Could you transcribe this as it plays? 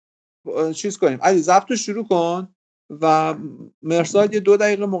چیز کنیم. علی ضبط رو شروع کن و مرساد یه 2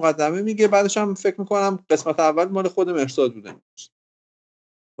 دقیقه مقدمه میگه، بعدش هم فکر میکنم قسمت اول مال خود مرساد بوده.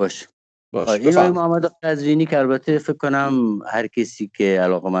 باشه. باشه این آقای محمد قزوینی که البته فکر کنم هر کسی که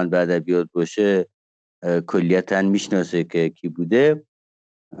علاقه‌مند به ادبیات باشه کلیتاً میشناسه که کی بوده.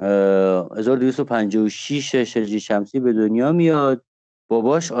 1256 هجری شمسی به دنیا میاد.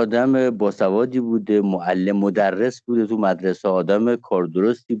 باباش آدم باسوادی بوده، معلم مدرس بوده تو مدرسه، آدم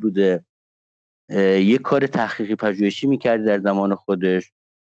کاردرستی بوده، یه کار تحقیقی پژوهشی میکرد در زمان خودش،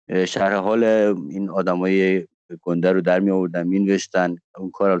 شرح حال این آدمای گنده رو در می آوردن مینوشتن.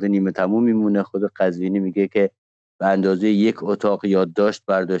 اون کار البته نیمه تموم میمونه. خود قزوینی میگه که به اندازه 1 اتاق یادداشت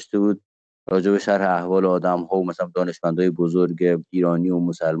برداشته بود راجع به شرح احوال آدم‌ها و مثلا دانشمندای بزرگ ایرانی و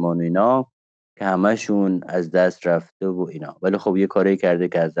مسلمان و اینا که همشون از دست رفته و اینا، ولی خب یه کاری کرده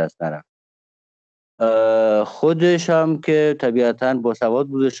که از دست نرفت. خودش هم که طبیعتاً باسواد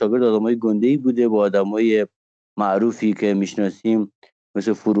بوده، شاگرد آدمای گنده‌ای بوده، با آدمای معروفی که میشناسیم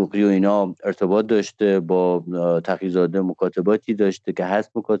مثل فروغی و اینا ارتباط داشته، با تقی‌زاده مکاتباتی داشته که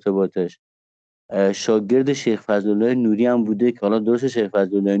هست مکاتباتش. شاگرد شیخ فضلالله نوری هم بوده که حالا درست شیخ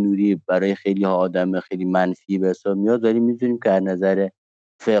فضلالله نوری برای خیلی ها آدم خیلی منفی به حساب میاد، ولی میدونیم که از نظر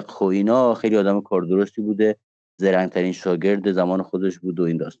فقه و اینا خیلی آدم کاردرستی بوده، زرنگ‌ترین شاگرد زمان خودش بود و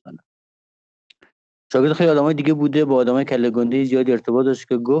این داستانا. شاگرد خیلی آدمای دیگه بوده، با آدمای کله گنده زیادی ارتباط داشت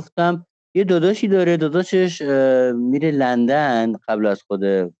که گفتم. یه داداشی داره، داداشش میره لندن قبل از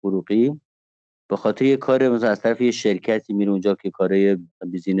خود فروغی به خاطر یه کار مثلا از طرف یه شرکتی میره اونجا که کارهای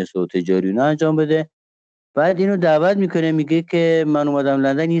بیزینس و تجاری اینا انجام بده. بعد اینو دعوت میکنه، میگه که من اومدم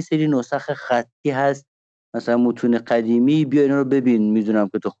لندن، یه سری نسخ خطی هست مثلا متون قدیمی، بیا اینا رو ببین، میدونم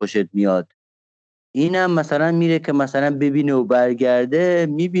که تو خوشت میاد. اینم مثلا میره که مثلا ببینه و برگرده،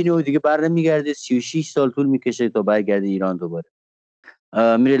 میبینه و دیگه بر نمیگرده. 36 سال طول میکشه تا برگرده ایران دوباره.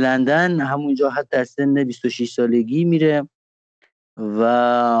 میره لندن، همونجا حتی در سن 26 سالگی میره و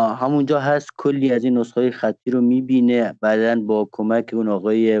همونجا هست کلی از این نسخه خطی رو میبینه. بعداً با کمک اون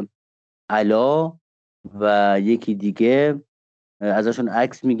آقای علا و یکی دیگه ازشون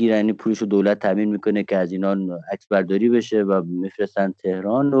عکس میگیرن، یعنی پولشو دولت تامین میکنه که از اینا عکس برداری بشه و میفرستن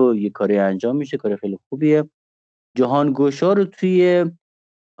تهران و یه کاری انجام میشه، کار خیلی خوبیه. جهانگشا رو توی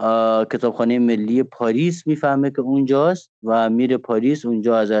کتابخانه ملی پاریس میفهمه که اونجاست و میره پاریس،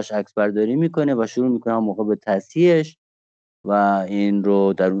 اونجا ازش عکس برداری میکنه و شروع میکنه هم موقع به تصحیحش و این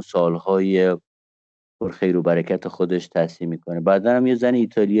رو در اون سالهای پر خیر و برکت خودش تصحیح میکنه. بعدا هم یه زن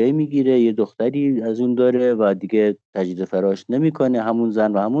ایتالیایی میگیره، یه دختری از اون داره و دیگه تجدید فراش نمیکنه، همون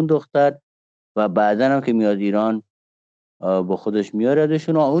زن و همون دختر. و بعدا هم که میاد ایران با خودش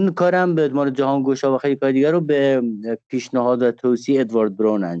میاردشون. اون کارم به ادمار جهانگشا و خیلی کار دیگر رو به پیشنهاد و توصیه ادوارد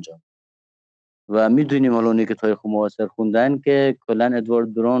براون انجام. و میدونیم حالا اونی که تاریخ معاصر خوندن که کلا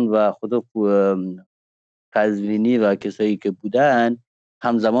ادوارد براون و خود قزوینی و کسایی که بودن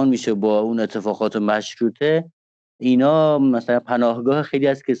همزمان میشه با اون اتفاقات مشروطه. اینا مثلا پناهگاه خیلی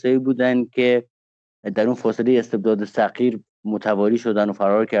از کسایی بودن که در اون فاصله استبداد صغیر متواری شدن و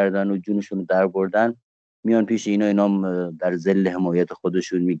فرار کردن و جونشون رو در بردن، میان پیش اینا در ظل حمایت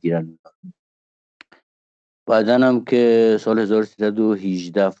خودشون میگیرن. بعدن هم که سال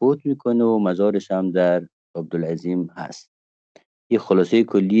 1318 فوت میکنه و مزارش هم در عبدالعظیم هست. یه خلاصه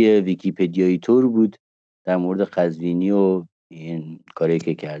کلی ویکی‌پدیایی تور بود در مورد قزوینی و این کاری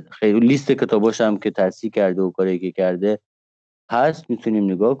که کرده. خیلی لیست کتاباش هم که تصحیح کرده و کاری که کرده هست،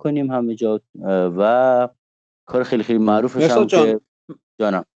 میتونیم نگاه کنیم همه جا. و کار خیلی خیلی معروفش هم که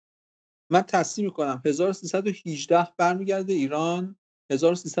جانم من تصحیح میکنم 1318 برمیگرده ایران،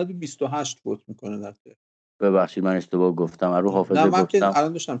 1328 فوت میکنه در تهران. ببخشید من اشتباه گفتم، رو حافظه نه من گفتم. که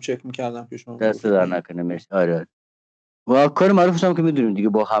الان داشتم چک میکردم که شما دست در نکنه، مرسی. آره. و کار معروفش هم که میدونیم دیگه،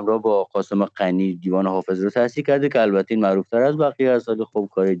 با همراه با قاسم غنی دیوان حافظ رو تأسیس کرده که البته این معروفتر از بقیه است، ولی خب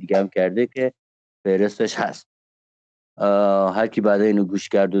کار دیگه هم کرده که فهرستش هست. هر کی بعد اینو گوش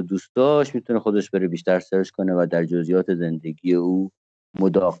کرد و دوست داشت میتونه خودش بره بیشتر سرچ کنه و در جزئیات زندگی او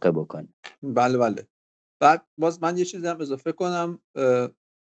مداقه بکنه. بله. بعد باز من یه چیزی هم اضافه کنم.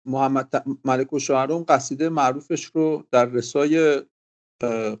 محمد ملک الشعراء قصیده معروفش رو در رسای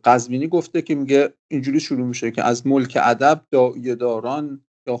قزوینی گفته که میگه اینجوری شروع میشه که از ملک ادب داعیه داران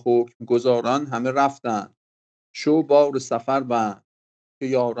یا حکم گزاران همه رفتن، شو بار سفر بند که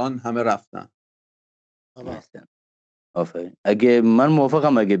یاران همه رفتن. آفرین. اگه من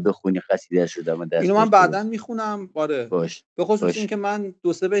موافقم اگه بخونی قصیده‌اش رو دم دست. اینو من بعداً میخونم. آره باش. به خصوص این که من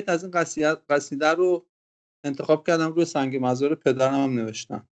 2-3 بیت از این قصیده رو انتخاب کردم، روی سنگ مزار پدرم هم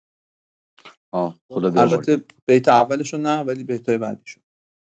نوشتم. خدا بیامرزه. البته بیت اولشو نه، ولی بیتای بعدیشو.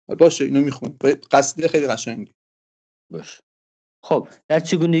 باشه اینو میخونم. قصیده خیلی قشنگه. باش. خب در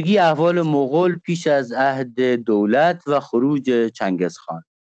چگونگی احوال مغول پیش از عهد دولت و خروج چنگیزخان.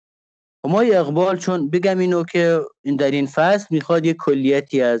 همای اقبال، چون بگم اینو که این در این فصل میخواد یک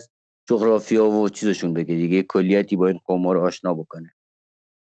کلیتی از جغرافیا و چیزشون بگه دیگه، یک کلیتی با این قوم رو آشنا بکنه.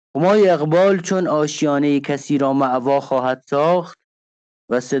 همای اقبال چون آشیانه کسی را مأوا خواهد ساخت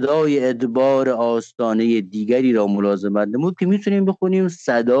و صدای ادبار آستانه دیگری را ملازمت نمود، که میتونیم بخونیم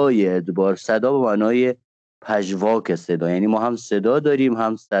صدای ادبار. صدا به معنای پژواک صدا، یعنی ما هم صدا داریم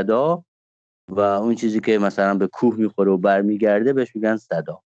هم صدا، و اون چیزی که مثلا به کوه میخوره و برمیگرده بهش میگن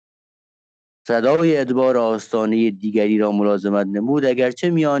صدا. صدای ادبار آستانه دیگری را ملازمت نمود، اگرچه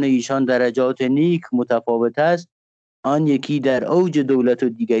میان ایشان درجات نیک متفاوت است، آن یکی در اوج دولت و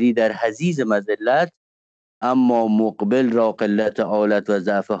دیگری در حضیض مذلت، اما مقبل را قلت آلت و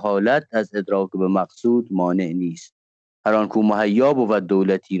ضعف حالت از ادراک به مقصود مانع نیست. هر آن کو مهیا بود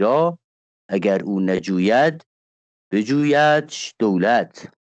دولتی را، اگر او نجوید بجویدش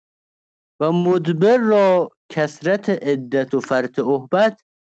دولت. و مدبر را کثرت عدت و فرط اهبت،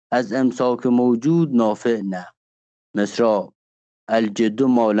 از امساک موجود نافع نه. مصرع الجد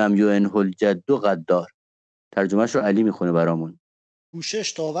ما لم ینه الجد قدار. ترجمهش رو علی میخونه برامون.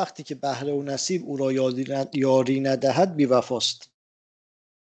 کوشش تا وقتی که بهره و نصیب او را یاری ندهد بی وفاست.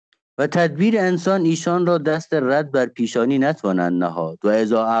 و تدبیر انسان ایشان را دست رد بر پیشانی نتوانند نهاد. و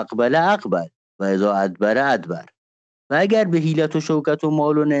اذا اقبل اقبل و اذا ادبر ادبر. و اگر به حیلت و شوکت و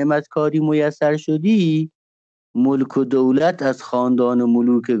مال و نعمت کاری میسر شدی، ملک و دولت از خاندان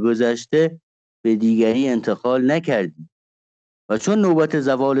ملوک گذشته به دیگری انتقال نکردی. و چون نوبت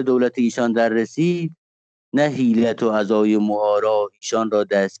زوال دولت ایشان در رسید، نه حیلت و عزای مهارا ایشان را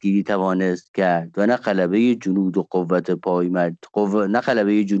دستگیری توانست کرد و نه غلبه جنود و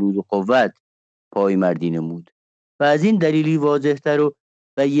قوت پایمردی نمود. و از این دلیلی واضح‌تر و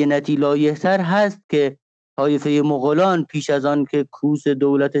بینتی لایح‌تر هست که طایفه مغولان پیش از آن که کوس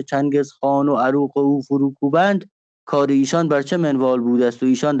دولت چنگیزخان و عروق او فروکوبند، کار ایشان بر چه منوال بود است و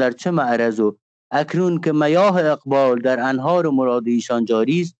ایشان در چه معرض، و اکنون که میاه اقبال در انهار مراد ایشان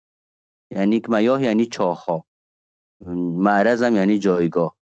جاری است، یعنی که میاه یعنی چاه‌ها، معرض هم یعنی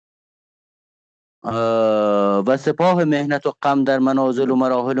جایگاه، و سپاه مهنت و غم در منازل و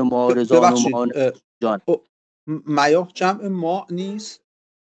مراحل معارضان و جان. میاه جمع ما نیست؟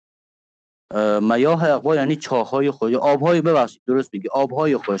 میاه اقبال یعنی چاه‌های خوش، آب‌های، ببخشید درست میگی،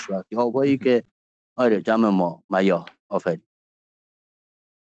 آب‌های خوشبختی، آب‌هایی که آره جمع ما میاه. آفرین.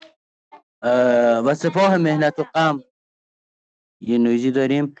 و سپاه مهنت و غم، یه نویزی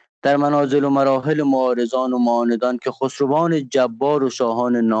داریم، در منازل و مراحل معارضان و معاندان که خسروان جبار و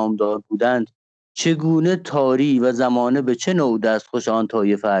شاهان نامدار بودند، چگونه تاری و زمانه به چه نوع دستخوش آن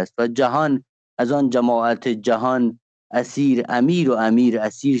طایفه است و جهان از آن جماعت جهان اسیر امیر و امیر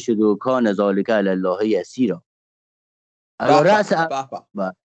اسیر شد و کان ذالک علی الله یسیرا. علی رأس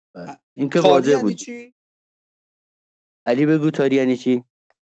این که واضح بود. چی؟ علی بگو تاری یعنی چی؟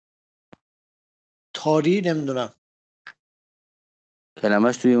 تاری نمیدونم،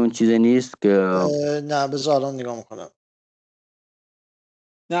 کلمش توی اون چیزه نیست که نه بذار الان نگاه میکنم.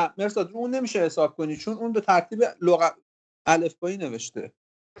 نه مرزاد اون نمیشه حساب کنی، چون اون به ترتیب لغت الفبایی نوشته،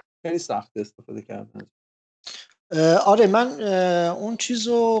 خیلی سخت استفاده کردن. آره من اون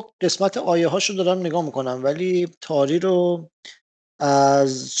چیزو قسمت آیه هاشو دارم نگاه میکنم، ولی تاری رو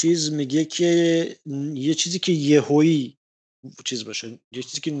از چیز میگه که یه چیزی که یهویی چیز باشه، یه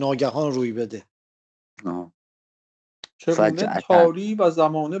چیزی که ناگهان روی بده. چگونه تاری و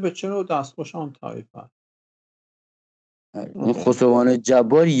زمانه به چه نوع دستخوش آن طایفه. اون خسروان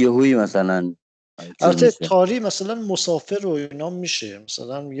جبار یهویی مثلا. البته تاری مثلا مسافر رو اینا میشه،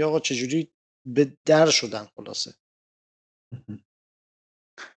 مثلا یا آقا چجوری به در شدن خلاصه.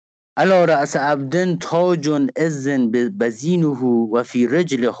 علی رأس عبد تاج عز بزینه و فی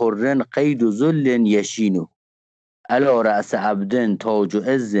رجل حر قید ذل یشینه. علی رأس عبد تاج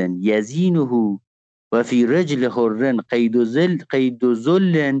عز یزینه و فی رجل حر قید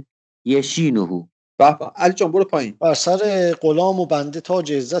ذل یشینه. بابا علی جان برو پایین. بر سر غلام و بنده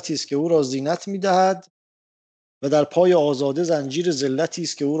تاج عزتی است که او را زینت میدهد و در پای آزاده زنجیر ذلتی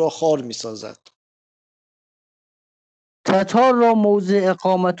است که او را خوار میسازد. تتار را موضع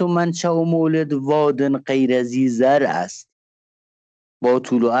اقامت و منشأ و مولد وادن غیر ذی زرع است. با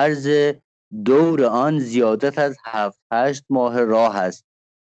طول و عرض دور آن زیادت از 7-8 ماه راه است.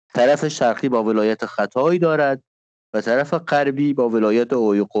 طرف شرقی با ولایت ختای دارد و طرف غربی با ولایت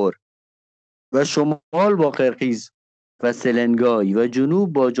اویغور و شمال با قرقیز و سلنگای و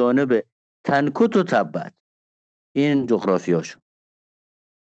جنوب با جانب تنکت و تبت. این جغرافیاشون.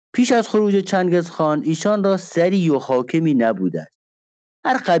 پیش از خروج چنگیزخان ایشان را سری و حاکمی نبودند.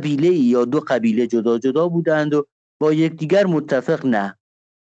 هر قبیله یا دو قبیله جدا جدا بودند و با یکدیگر متفق نه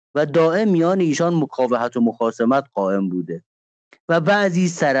و دائم میان ایشان مکاوحت و مخاصمت قائم بوده و بعضی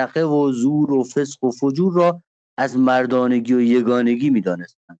سرقه و زور و فسق و فجور را از مردانگی و یگانگی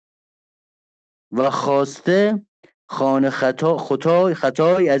می‌دانستند و خواسته خانه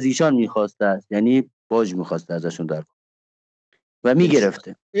خطای از ایشان می‌خواسته است، یعنی باج می‌خواسته ازشون در و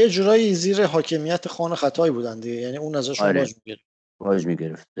می‌گرفته. یه جورایی زیر حاکمیت خان خطای بودن دیگه، یعنی اون ازشون باج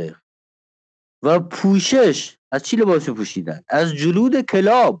می‌گرفته. و پوشش از چی لباس پوشیدن؟ از جلود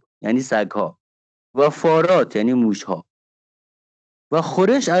کلاب یعنی سگ‌ها و فارات یعنی موش‌ها و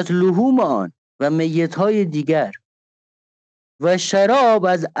خورش از لحوم آن و میت‌های دیگر و شراب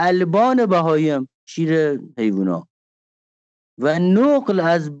از البان بهایم شیر حیونا و نقل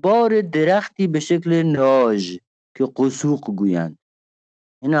از بار درختی به شکل ناژ که قسوق گویند،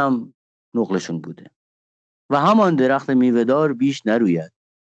 این هم نقلشون بوده و همان درخت میوه‌دار بیش نروید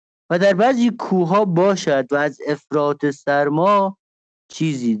و در بعضی کوه‌ها باشد و از افراط سرما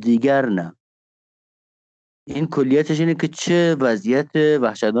چیزی دیگر نه. این کلیتش اینه که چه وضعیت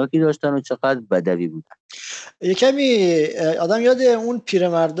وحشتناکی داشتن و چقدر بدوی بودن. یه کمی آدم یاد اون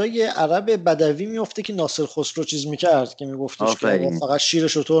پیرمردای عرب بدوی میفته که ناصر خسرو چیز میکرد که میگفتش که فقط شیر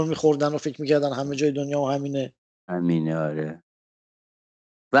شتر میخوردن و فکر میکردن همه جای دنیا و همینه. آره.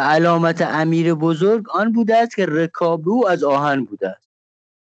 و علامت امیر بزرگ آن بوده است که رکاب او از آهن بوده است.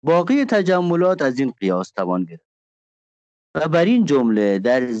 باقی تجملات از این قیاس توان گرفت و بر این جمله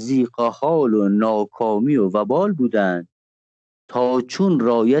در ضیق حال و ناکامی و وبال بودند تا چون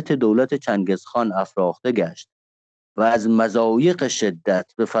رایت دولت چنگیزخان افراخته گشت و از مضایق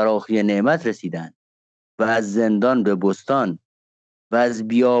شدت به فراخی نعمت رسیدند و از زندان به بستان و از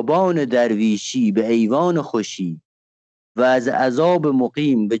بیابان درویشی به ایوان خوشی و از عذاب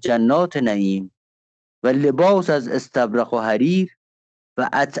مقیم به جنات نعیم و لباس از استبرق و حریر و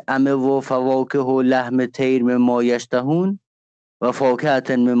اطعمه و فواکه و لحم طیر مما یشتهون و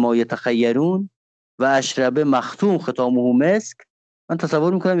فاکهة مما یتخیرون و اشربه مختوم ختامه مسک. من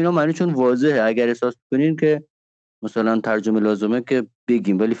تصور میکنم اینا معنی چون واضحه، اگر احساس کنین که مثلا ترجمه لازمه که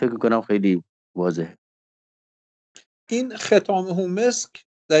بگیم، ولی فکر کنم خیلی واضحه. این ختامه مسک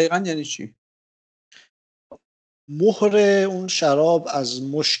دقیقاً یعنی چی؟ مهر اون شراب از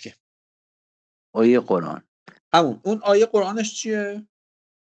مشک. آیه قرآن. اون آیه قرآنش چیه؟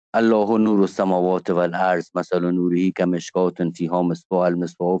 الله نور السماوات والارض مثل نوره کمشکات فیها مصباح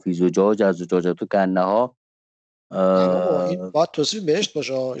المصباح فی زجاج از زجاجتو کانها. این باید توصیف بهشت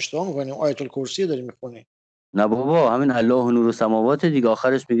باشه، اشتباه میکنیم. آیت الکرسی داری میخونی. نه بابا، همین الله نور السماوات دیگه،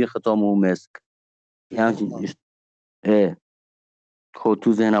 آخرش میگه ختامه مسک. خود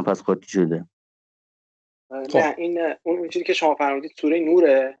تو ذهنم پس خاطی شده. نه این اون چیزی که شما فرمودید سوره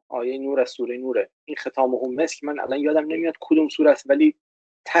نوره، آیه نور از سوره نوره. این ختامه مسک من الان یادم نمیاد کدوم سوره است، ولی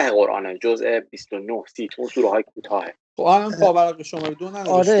ته قرآنه، جزء 29 30 اون سوره های کوتاهه. الان پاورق شماره 2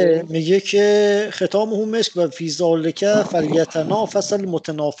 ننوشته. آره میگه که ختامه مسک و فی ذالک فلیتنافس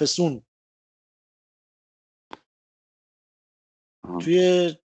المتنافسون.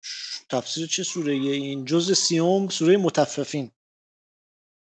 توی تفسیر چه سوره این؟ جزء 30 سوره مطففین.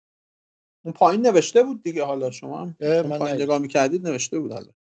 اون پایین نوشته بود دیگه، حالا شما هم من پایین نگاه می‌کردید نوشته بود.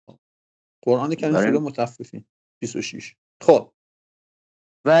 حالا قرآن که سوره مطففین 26. خب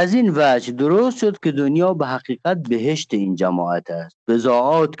و از این وجه درست شد که دنیا به حقیقت بهشت این جماعت است.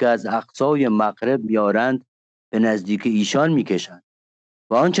 بضاعات که از اقصای مغرب میارند به نزدیک ایشان میکشند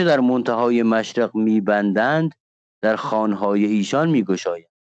و آنچه در منتهای مشرق میبندند در خانهای ایشان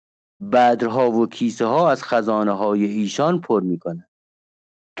میگشایند. بدرها و کیسه ها از خزانه های ایشان پر میکنند.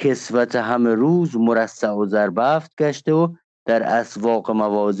 کسوت همه روز مرصع و زربفت گشته و در اسواق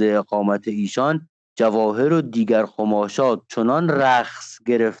مواضع اقامت ایشان جواهر و دیگر خماشات چنان رخص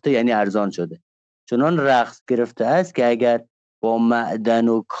گرفته، یعنی ارزان شده، چنان رخص گرفته است که اگر با معدن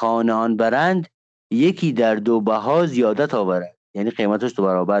و کان آن برند یکی در 2 بها زیادت آورد، یعنی قیمتش 2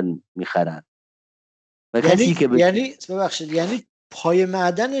 برابر میخرند. و کسی که یعنی پای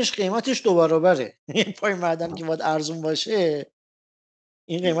معدنش قیمتش 2 برابره. پای معدن که باید ارزون باشه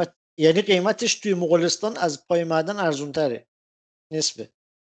این قیمت، یعنی قیمتش توی مغولستان از پای معدن ارزون تره نسبه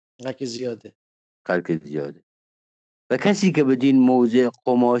که زیاده. و کسی که بدین موضع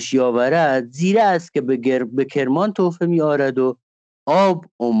قماشی آورد زیره است که به کرمان توفه می آرد و آب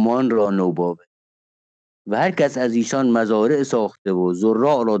عمان را نوباوه. و هر کس از ایشان مزارع ساخته و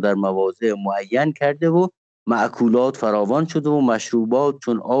زراع را در مواضع معین کرده و مأکولات فراوان شده و مشروبات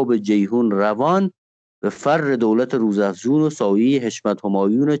چون آب جیهون روان به فر دولت روزافزون و سایه حشمت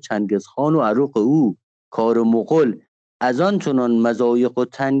همایون چنگیزخان و عروق او کار مغول از آن چنان مضایق و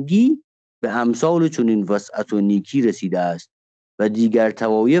تنگی به امثال چنین وسعت و نیکی رسیده است و دیگر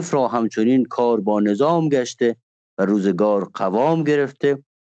طوایف را همچنین کار با نظام گشته و روزگار قوام گرفته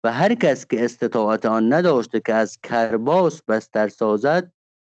و هر کس که استطاعت آن نداشته که از کرباس بستر سازد،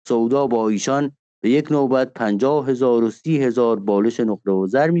 سودا با ایشان به یک نوبت 50,000 و 30,000 بالش نقره و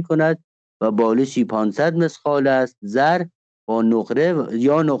زر می کند و بالشی 500 مسخال است زر با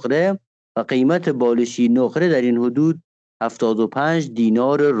نقره و قیمت بالشی نقره در این حدود 75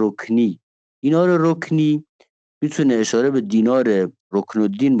 دینار رکنی. دینار رکنی میتونه اشاره به دینار رکن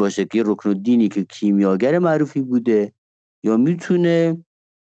الدین باشه که رکن الدینی که کیمیاگر معروفی بوده، یا میتونه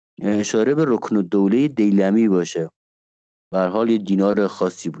اشاره به رکن الدوله دیلمی باشه. به هر حال یه دینار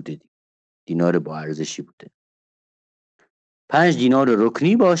خاصی بوده، دینار با ارزشی بوده. 5 دینار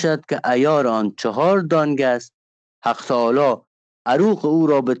رکنی باشد که عیار آن 4 دانگ است. حق تعالی عروق او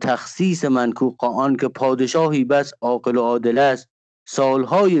را به تخصیص منکوق آن که پادشاهی بس عاقل و عادل است،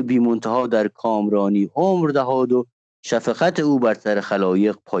 سالهای بی منتها در کامرانی عمر دهاد و شفقت او بر سر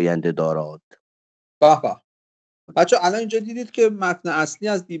خلایق پاینده دارد. به به. بچه‌ها الان اینجا دیدید که متن اصلی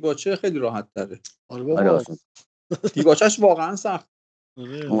از دیباچه خیلی راحت تره. آره دیباچهش واقعا سخت.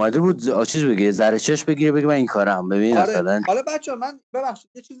 اومده بود چیز بگه، زرچش بگیره بگه من این کارم. ببین مثلا حالا بچه‌ها من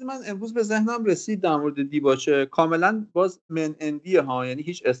ببخشید یه چیزی من امروز به ذهنم رسید در مورد دیباچه، کاملا باز من اندیه ها، یعنی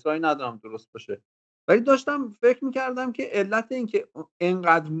هیچ اصراری ندارم درست باشه، ولی داشتم فکر می‌کردم که علت این که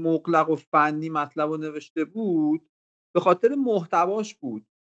اینقدر مغلق و فنی مطلب رو نوشته بود به خاطر محتواش بود،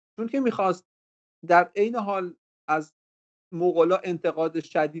 چون که می‌خواست در عین حال از مغولا انتقاد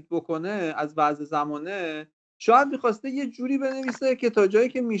شدید بکنه از وضع زمانه، شاید می‌خواسته یه جوری بنویسه که تا جایی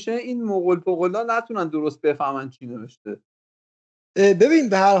که میشه این مغول پغولا نتونن درست بفهمن چی نوشته. ببین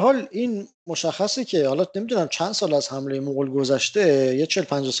به هر حال این مشخصه که حالا نمیدونم چند سال از حمله مغول گذشته، یه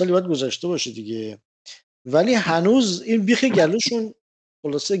 40-50 سالی باید گذشته باشه دیگه، ولی هنوز این بیخ گلوشون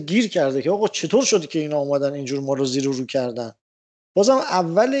خلاصه گیر کرده که آقا چطور شده که اینا اومدن اینجور ما رو زیر و رو کردن. بازم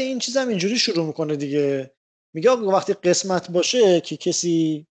اول این چیزم اینجوری شروع میکنه دیگه، میگه آقا وقتی قسمت باشه که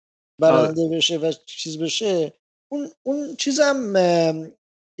کسی برنده بشه و چیز بشه، اون چیزم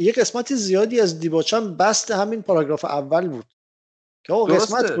یه قسمتی زیادی از دیباچه هم بست همین پاراگراف اول بود که آقا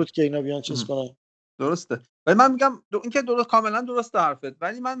قسمت بود که اینا بیان چیز کنن. درسته، ولی من میگم این که درست، کاملا درست حرفت،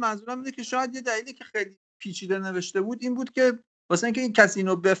 ولی من منظورم اینه که شاید یه دلیلی که خیلی پیچیده نوشته بود این بود که واسه اینکه این کسی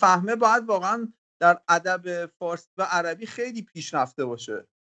اینو بفهمه باید واقعا در ادب فارسی و عربی خیلی پیشرفته باشه.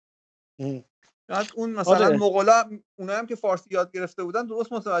 شاید اون مثلا مغولا اونایی هم که فارسی یاد گرفته بودن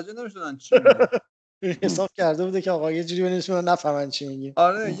درست متوجه نمیشدن چی میگه. حساب کرده بوده که آقا یه جوری بنویسن نفهمن چی میگی.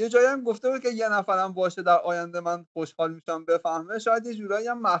 آره یه جایی هم گفته بود که یه نفرم باشه در آینده من خوشحال میشم بفهمه. شاید یه جورایی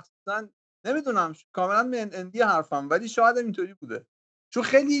هم مخصوصا نمیدونم، کاملا من اندی حرفم، ولی شاید اینطوری بوده چون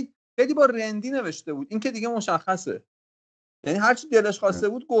خیلی خیلی با رندی نوشته بود. این که دیگه مشخصه، یعنی هر چی دلش خواسته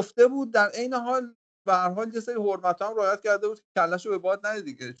بود گفته بود، در عین حال به هر حال یه سری حرمت‌ها هم رعایت کرده بود که کلهشو به باد نده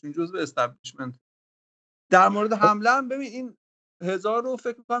دیگه، چون جزء استابلیشمنت. در مورد حمله هم ببین این 1000 و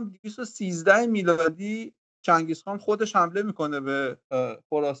فکر می‌کنم 213 میلادی چنگیز خان خودش حمله میکنه به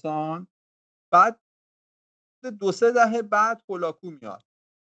خراسان، بعد 2-3 دهه بعد هولاکو میاد.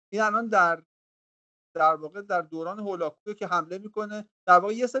 این الان در واقع در دوران هولاکو که حمله میکنه، در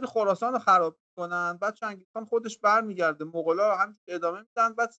واقع یه سری خراسان رو خراب میکنن، بعد چنگیز خان خودش برمیگرده، مغولا هم ادامه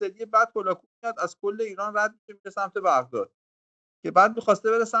میدن، بعد سری بعد هولاکو میاد از کل ایران رد میشه میره سمت بغداد که بعد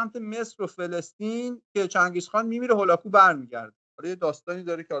میخواسته بره سمت مصر و فلسطین که چنگیز خان میمیره، هولاکو برمیگرده. آره یه داستانی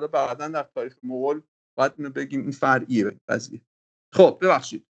داره که حالا بعداً در تاریخ مغول باید اینو بگیم، این فرعیه قضیه. خب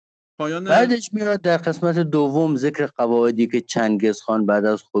ببخشید بعدش میاد در قسمت دوم ذکر قواعدی که چنگیز خان بعد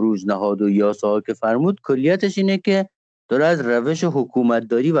از خروج نهاد و یاساها که فرمود. کلیتش اینه که داره از روش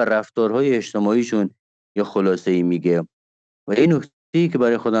حکومتداری و رفتارهای اجتماعیشون یه خلاصه‌ای میگه و این نکته‌ای که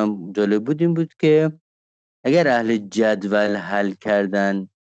برای خودم جالب بود این بود که اگر اهل جدول حل کردن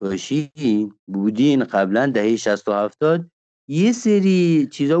بودین قبلا دهه 60 و 70 یه سری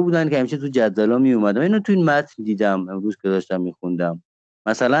چیزا بودن که همیشه تو جدولا می اومدن. اینو تو این متن دیدم امروز که داشتم میخوندم.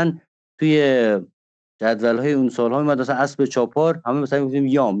 مثلا توی جدول‌های اون سال‌ها میاد مثلا اسب چاپار همه مثلا میگیم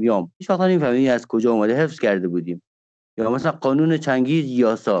یام هیچ وقت نمی‌فهمیم از کجا اومده، حفظ کرده بودیم. یا مثلا قانون چنگیز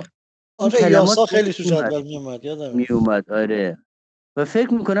یاسا، آره یاسا خیلی تو جدول میومد، یادم میومد. آره و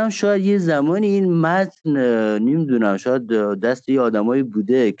فکر میکنم شاید یه زمانی این متن نمیدونم شاید دست یه آدمایی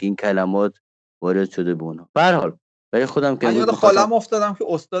بوده که این کلمات وارد شده به اونها. به هر حال برای خودم که من یاد خالم افتادم که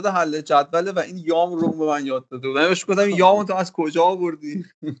استاد حل جدوله و این یام رو به من یاد داده بود. نمیش گفتم یامو تو از کجا آوردی؟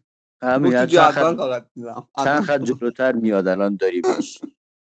 همین جدول فقط دیدم چند خط جلوتر میاد الان داریمش.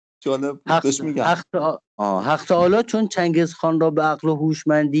 جالب بهش میگم حق تعالی چون چنگیز خان را به عقل و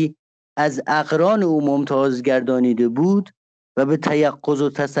هوشمندی از اقران او ممتاز گردانیده بود و به تیقظ و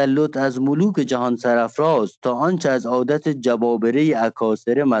تسلط از ملوک جهان سرافراز تا آنچه از عادت جبابره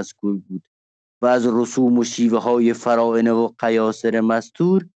اکاسره مذکور بود و از رسوم و شیوه های فراعنه و قیاصر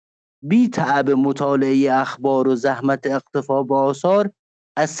مستور بی تعب مطالعه اخبار و زحمت اقتفا به آثار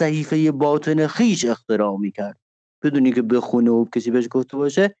از صحیفه باطن خیش اختراع میکرد، بدونی که بخونه و کسی بهش گفته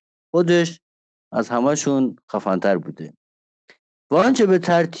باشه، خودش از همشون خفن‌تر بوده. و آنچه به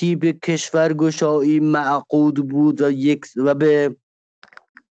ترتیب کشورگشایی معقود بود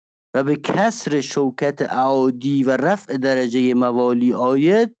و به کسر شوکت اعادی و رفع درجه موالی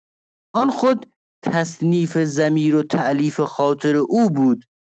آید، آن خود تصنیف ضمیر و تألیف خاطر او بود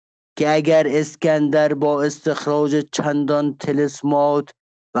که اگر اسکندر با استخراج چندان طلسمات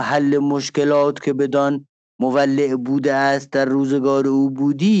و حل مشکلات که بدان مولع بوده است در روزگار او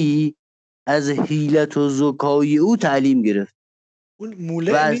بودی، از حیلت و ذکای او تعلیم گرفت. اون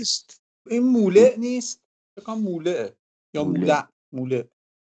مولع نیست؟ این مولع نیست، فکر مولع یا مولع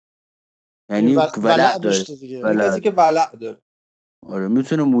یعنی ولع داشته دیگه. این کسی که ولع داره. آره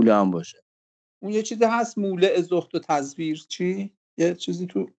میتونه مولع هم باشه. اون یه چیزی هست مولع زهد و تزویر، چی؟ یه چیزی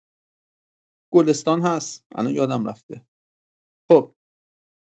تو گلستان هست، الان یادم رفته. خب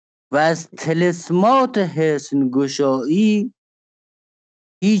و از طلسمات حسن گشایی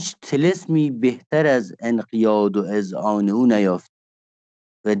هیچ طلسمی بهتر از انقیاد و اذعان او نیافت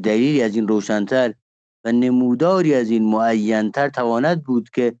و دلیلی از این روشن‌تر و نموداری از این معین‌تر تواند بود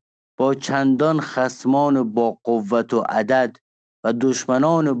که با چندان خصمان با قوت و عدد و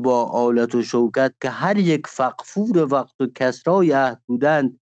دشمنان با آلت و شوکت که هر یک فغفور وقت و کسرای عهد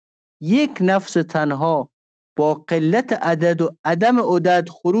بودند، یک نفس تنها با قلت عدد و عدم عدد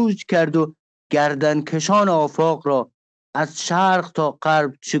خروج کرد و گردنکشان آفاق را از شرق تا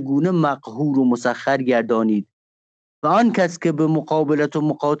غرب چگونه مقهور و مسخر گردانید و آن کس که به مقابلت و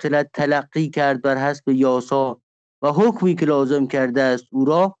مقاتلت تلقی کرد بر حسب یاسا و حکمی که لازم کرده است او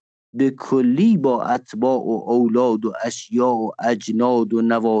را به کلی با اتباع و اولاد و اشیاء و اجناد و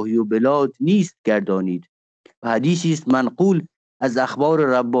نواحی و بلاد نیست گردانید. و حدیثی است منقول از اخبار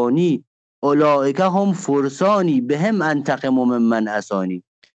ربانی: اولئک هم فرسانی بهم انتقم ممن عصانی.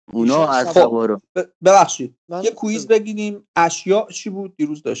 اونا از سوارا. ببخشید یه کویز بگیریم، اشیاء چی بود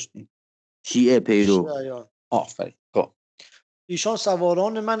دیروز داشتیم؟ شیعه پیرو. آفرین. ایشان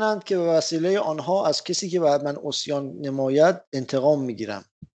سواران منند که به وسیله آنها از کسی که بر من عصیان نماید انتقام میگیرم.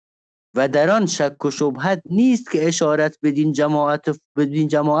 و در آن شک و شبهت نیست که اشارت بدین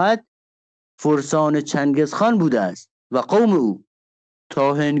جماعت فرسان چنگیز خان بوده است و قوم او،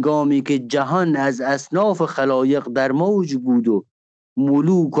 تا هنگامی که جهان از اصناف خلایق در موج بود و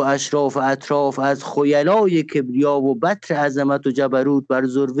ملوک و اشراف اطراف از خیلای کبریا و بطر عظمت و جبروت بر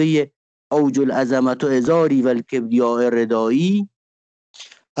ذروه اوج العظمت و ازاری و الکبریاء ردایی.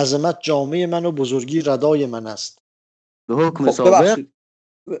 عظمت جامعه من و بزرگی ردای من است. به حکم سابق.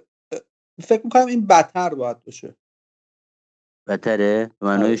 فکر میکنم این بطر باید باشه. بطره؟ به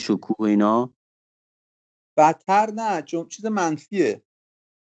معنای شکوه و اینا؟ بطر نه، چیز منفیه،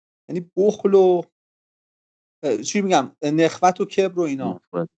 یعنی بخل و چی میگم، نخوت و کبر و اینا.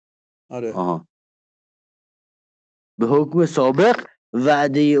 آره. آها. به حکم سابق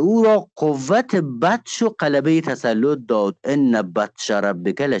وعده او را قوت بطش و غلبه تسلط داد. ان بطش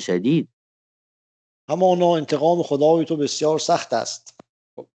ربک لشدید. همانا انتقام خدای تو بسیار سخت است.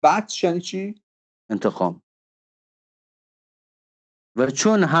 بطش یعنی چی؟ انتقام. و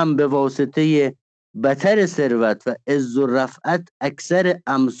چون هم به واسطه بطر ثروت و عز و رفعت اکثر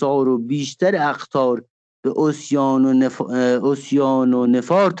امصار و بیشتر اقطار به عصیان و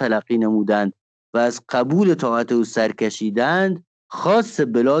نفار تلقی نمودند و از قبول طاعت او سرکشیدند، خاص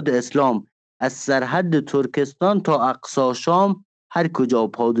بلاد اسلام از سرحد ترکستان تا اقصی شام هر کجا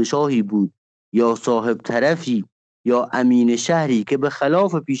پادشاهی بود یا صاحب طرفی یا امین شهری که به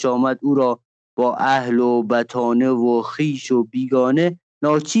خلاف پیش آمد او را با اهل و بطانه و خیش و بیگانه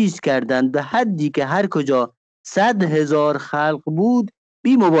ناچیز کردند به حدی که هر کجا 100,000 خلق بود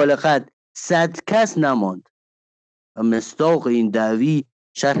بی مبالغت 100 کس نماند. و مصداق این دعوی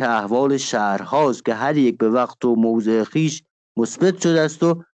شرح احوال شهرهاست که هر یک به وقت و موضع خیش مثبت شده است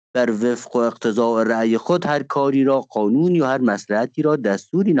و در وفق و اقتضاء رأی خود هر کاری را قانونی و هر مصلحتی را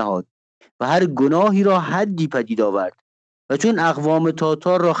دستوری نهاد و هر گناهی را حدی پدید آورد. و چون اقوام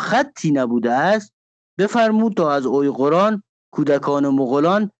تاتار را خطی نبوده است، بفرمود تا از اویغوران کودکان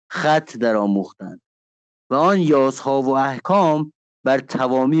مغولان خط در آموختند و آن یاسها و احکام بر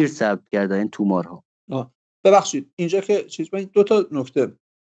توامیر ثبت کردند، این تومارها. ببخشید اینجا که دو تا نکته.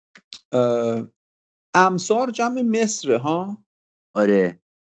 امصار جمع مصر ها. آره.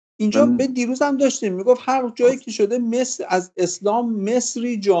 اینجا به دیروز هم داشتیم میگفت هر جایی که شده مصر از اسلام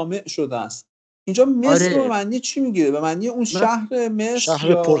مصری جامع شده است. اینجا مصر به معنی چی میگیره؟ به معنی اون شهر مصر،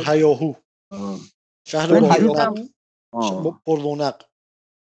 شهر پرهیاهو، شهر پرهیاهو، پرونق.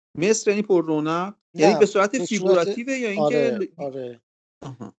 مصر یعنی پر رونق، یعنی به صورت فیگوراتیوه یا اینکه آره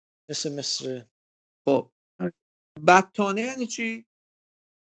مثل مصر. خب بطانه یعنی چی؟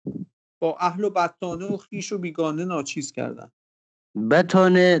 با اهل و بطانه و خویش و بیگانه ناچیز کردن.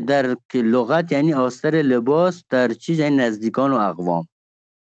 بطانه در لغت یعنی آستر لباس، در چیز یعنی نزدیکان و اقوام،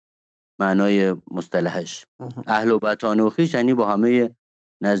 معنای مصطلحش. اهل و بطانه و خویش یعنی با همه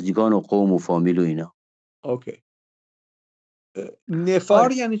نزدیکان و قوم و فامیل و اینا. اوکی.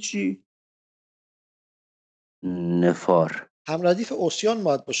 نفار یعنی چی؟ نفار هم ردیف اوسیان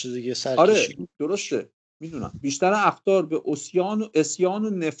باید باشه دیگه، سرکشی. آره درسته، میدونم بیشتر اخطار به اوسیان و اسیان و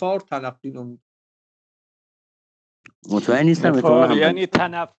نفار تلقی نمود. مطمئن نیستم. نفار یعنی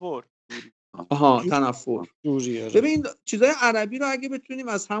تنفر. آها تنفر. دوری. ببین چیزای عربی رو اگه بتونیم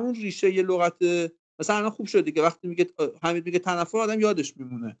از همون ریشه ی لغت، مثلا خوب شده که وقتی میگه حمید میگه تنفر آدم یادش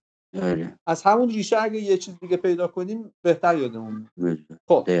میمونه. از همون ریشه اگه یه چیز دیگه پیدا کنیم بهتر یادمون میاد.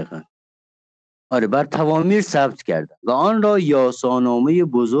 خب دقیقاً. آره بر توامیر ثبت کردند و آن را یاسانامه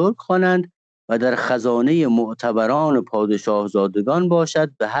بزرگ خوانند و در خزانه معتبران پادشاهزادگان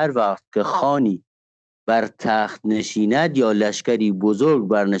باشد. به هر وقت که خانی بر تخت نشیند یا لشکری بزرگ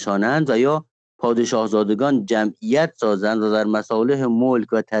برنشانند و یا پادشاهزادگان جمعیت سازند و در مصالح ملک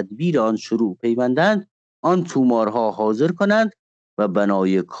و تدبیر آن شروع پیوندند، آن تومارها حاضر کنند و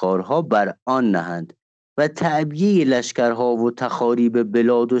بنای کارها بر آن نهند و تعبیه لشکرها و تخاریب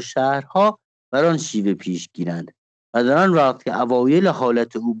بلاد و شهرها بر آن شیوه پیش گیرند. و در آن وقت که اوایل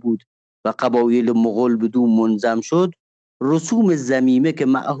حالت او بود و قبایل مغول بدو منظم شد، رسوم ضمیمه که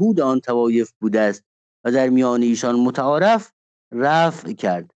معهود آن طوایف بوده است و در میان ایشان متعارف، رفع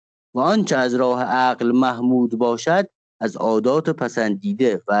کرد و آنچه از راه عقل محمود باشد از عادات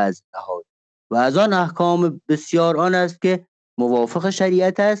پسندیده و از نهاد و از آن احکام بسیار آن است که موافق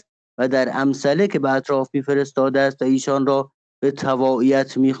شریعت است و در امثله که به اطراف می‌فرستاده است و ایشان را به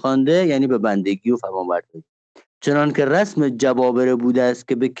تبعیت می‌خوانده، یعنی به بندگی و فرمانبرداری، چنان که رسم جبابره بوده است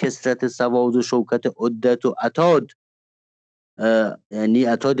که به کثرت سواد و شوکت عدت و عتاد، یعنی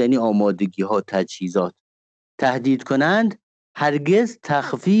عتاد یعنی آمادگی ها، تجهیزات، تهدید کنند، هرگز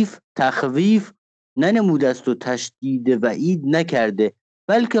تخویف ننموده است و تشدید وعید نکرده،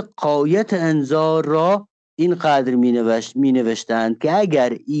 بلکه غایت انذار را این قدر می نوشتند که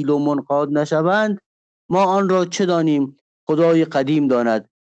اگر ایل و منقاد نشوند ما آن را چه دانیم، خدای قدیم داند.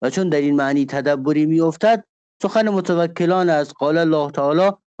 و چون در این معنی تدبری می افتد، سخن متوکلان است. قال الله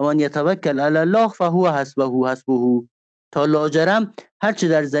تعالی و من یتوکل علی الله فهو حسبه. تا لاجرم هرچه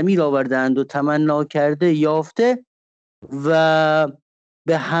در ضمیر آوردند و تمنا کرده یافته و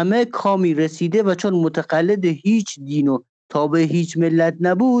به همه کامی رسیده و چون متقلد هیچ دین و تابع هیچ ملت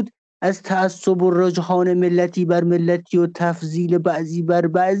نبود، از تعصب و رجحان ملتی بر ملتی و تفضیل بعضی بر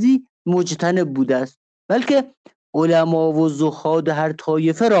بعضی مجتنب بوده است، بلکه علما و زهاد هر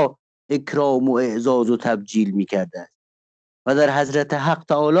طایفه را اکرام و اعزاز و تبجیل می کرده است و در حضرت حق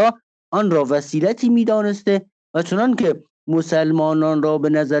تعالی آن را وسیلتی می دانسته و چنان که مسلمانان را به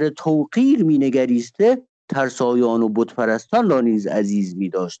نظر توقیر می نگریسته، ترسایان و بتپرستان را نیز عزیز می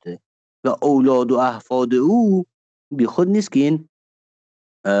داشته و اولاد و احفاد او بی خود نیست که این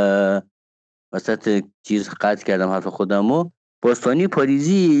وسط چیز قطع کردم حرف خودمو. باستانی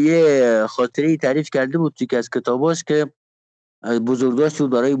پاریزی یه خاطره تعریف کرده بود توی که از کتاباش که بزرگداشت بود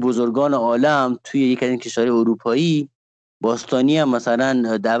برای بزرگان عالم توی یک از این کشورهای اروپایی. باستانی هم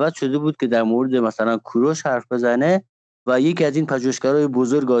مثلا دعوت شده بود که در مورد مثلا کوروش حرف بزنه و یکی از این پژوهشگرای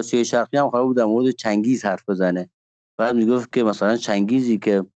بزرگ آسیای شرقی هم قرار بود در مورد چنگیز حرف بزنه. بعد میگفت که مثلا چنگیزی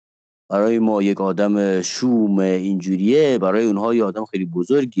که برای ما یک آدم شوم اینجوریه، برای اونها یه آدم خیلی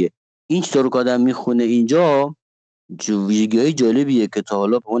بزرگیه. این چطور که آدم میخونه اینجا ویژگی‌های جالبیه که تا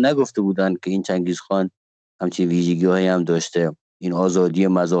حالا به ما نگفته بودن که این چنگیز خان همچین ویژگی‌هایی هم داشته، این آزادی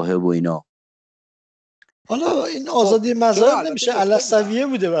مذاهب و اینا. حالا این آزادی مذاهب نمیشه علسویه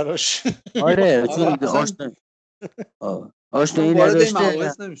بوده براش. آره چون آشنایی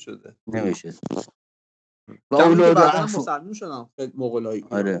نداشته نمیشه. و اولاد بعداً مسلمان شدن مغولایی.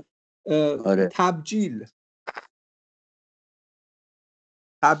 آره. تبجیل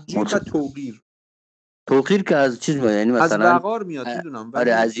و توقیر که از چیز میاد، یعنی مثلا از وقار میاد میدونم.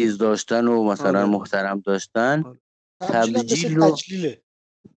 آره عزیز داشتن و مثلا محترم داشتن. تبجیل رو تجلیله.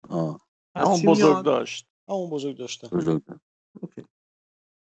 همون بزرگ داشت. اوکی.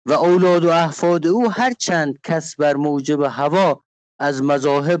 و اولاد و احفاد او هر چند کس بر موجب هوا از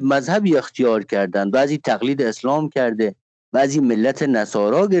مذاهب مذهبی اختیار کردند، بعضی تقلید اسلام کرده، بعضی ملت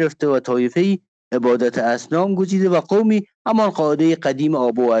نصارا گرفته و طایفه‌ای عبادت اصنام گزیده و قومی همان قاعده قدیم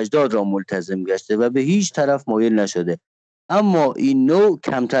آبا و اجداد را ملتزم گشته و به هیچ طرف مایل نشده. اما این نوع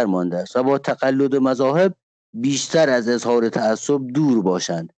کمتر مانده است و با تقلد مذاهب بیشتر از اظهار تعصب دور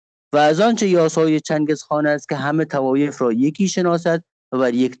باشند و از آنچه یاسای چنگیز خان است که همه طوایف را یکی شناسد و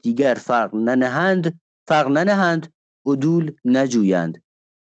بر یکدیگر فرق ننهند عدول نجویند.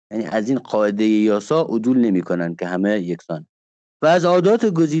 یعنی از این قاعده یاسا عدول نمی کنند که همه یکسان. و از عادات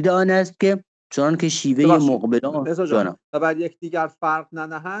گزیده آن است که چون که شیوه مقبلان و بر یکدیگر فرق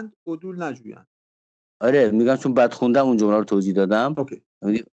ننهند عدول نجویند. آره میگم چون بد خوندم اون جمله رو توضیح دادم. اوکی.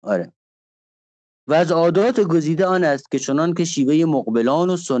 آره. و از عادات گزیده آن است که چنان که شیوه مقبلان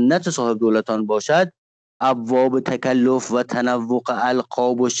و سنت صاحب دولتان باشد، ابواب تکلف و تنوق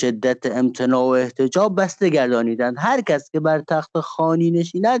القاب و شدت امتناع و احتجاب بسته گردانیدند. هر کس که بر تخت خانی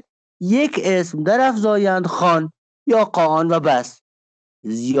نشیند یک اسم در افزایند، خان یا قاان و بس،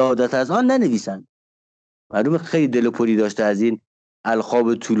 زیادت از آن ننویسند. معلومه خیلی دل و پولی داشته از این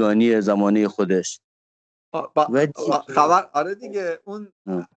القاب طولانی زمانه خودش. خبر آره دیگه اون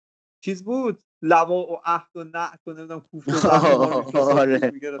چیز بود، لوا و عهد و نعت و نمیدونم کوفه.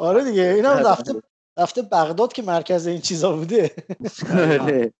 آره دیگه اینم رفته بغداد که مرکز این چیزا بوده.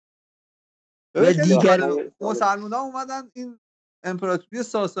 و دیگر مسلمان‌ها اومدن این امپراتوری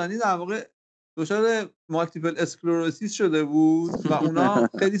ساسانی در واقع دچار مالتیپل اسکلروسیس شده بود و اونا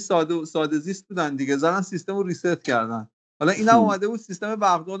خیلی ساده زیست بودن دیگه، زدن سیستم رو ریست کردن. حالا اینا اومده بود سیستم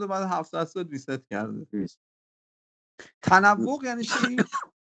بغداد رو بعد 700 سال ریست کرده. تنوع یعنی چی؟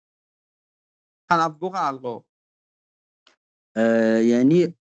 تنوع القاب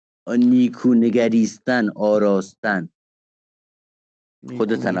یعنی نیکو نگریستن، آراستن،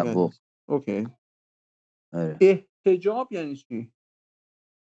 خود تنوع. اوکی. احتجاب یعنی چی؟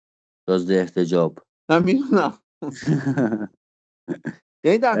 دازده احتجاب نمیدونم.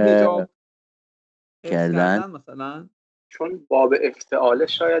 یعنی در حجاب کردن مثلا، چون باب افتعاله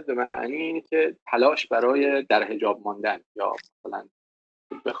شاید به معنی اینه که تلاش برای در حجاب ماندن یا مثلا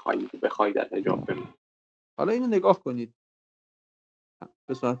بخوای در حجاب بمونی. حالا اینو نگاه کنید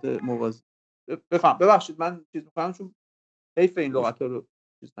به صورت موازی. بفهم. ببخشید من چیز می‌کنم چون حیف این لغت‌ها رو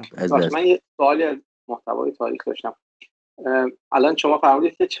چیز نکنم. من یه سوالی از محتوای تاریخ داشتم. الان شما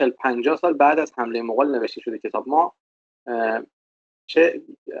فرمودید که 40-50 سال بعد از حمله مغول نوشته شده کتاب. ما چه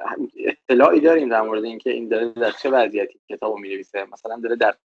اطلاعی داریم در مورد اینکه این داره در چه وضعیتی کتابو می‌نویسه؟ مثلا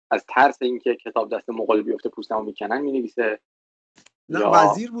داره از ترس اینکه کتاب دست مغول بیفته پوستمو میکنن می‌نویسه؟ نه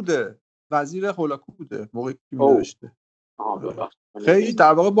وزیر بوده، وزیر هولاکو بوده موقعی که می‌نوشته. خیلی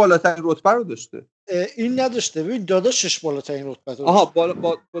در واقع بالاترین رتبه رو داشته. این نداشته. ببین داداشش بالاترین رتبه داشته. آها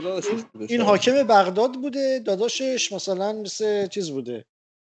داداشش بوده. این حاکم بغداد بوده، داداشش مثلا مثل چیز بوده.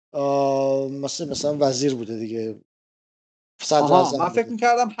 مثلا وزیر بوده دیگه. من فکر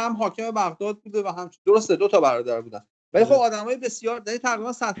می‌کردم هم حاکم بغداد بوده و هم درسته دو تا برادر بودن. ولی خب آدمای بسیار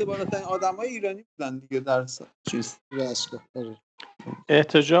تقریبا سطح بالاترین آدمای ایرانی بودن دیگه در چیز.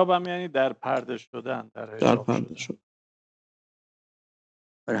 احتجاب هم یعنی در پرده شدن، در پرده شدن.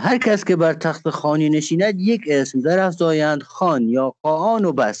 هر کس که بر تخت خانی نشیند یک اسم در افزایند، خان یا قاان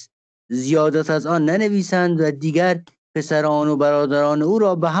و بس، زیادت از آن ننویسند و دیگر پسران و برادران او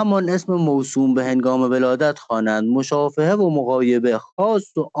را به همان اسم موسوم به هنگام ولادت خوانند. مشافهه و مغایبه،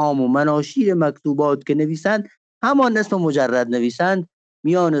 خاص و عام و مناشیر مکتوبات که نویسند همان اسم مجرد نویسند.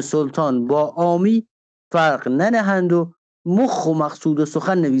 میان سلطان با عامی فرق ننهند و مخ و مقصود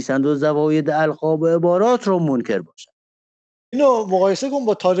سخن نویسند و زواید القاب و عبارات را منکر باشند. اینو مقایسه کن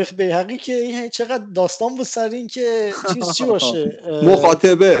با تاریخ بیهقی که این چقدر داستان بود سر این که چی باشه،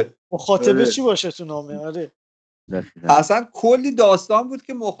 مخاطبه چی باشه تو نامه. آره اصلا کلی داستان بود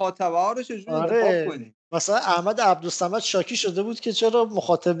که مخاطبه ها رو چجوری انتخاب کنی. مثلا احمد عبدالصمد شاکی شده بود که چرا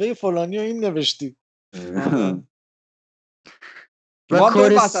مخاطبه فلانی رو این نوشتی. ما دو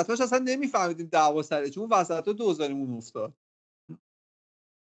وسطاش اصلا نمیفهمیدیم دعوا سره چون وسطا دوزاریمون افتاد.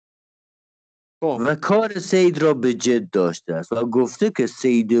 و کار سید را به جد داشته است و گفته که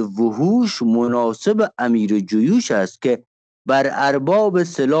سید وحوش مناسب امیر جیوش است که بر ارباب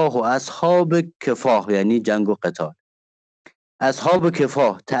سلاح و اصحاب کفاح یعنی جنگ و قتال، اصحاب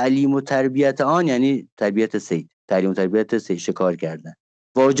کفاح تعلیم و تربیت آن یعنی تربیت سید، تعلیم و تربیت سید شکار کردن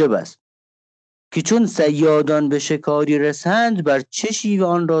واجب است که چون صیادان به شکاری رسند بر چه شیوه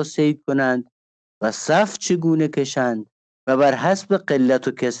آن را صید کنند و صف چگونه کشند و بر حسب قلت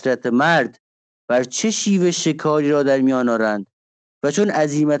و کثرت مرد بر چه شیوه شکاری را در میان آرند و چون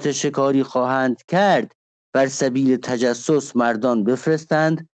عزیمت شکاری خواهند کرد بر سبیل تجسس مردان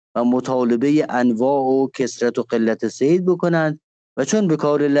بفرستند و مطالبه انواع و کثرت و قلت صید بکنند و چون به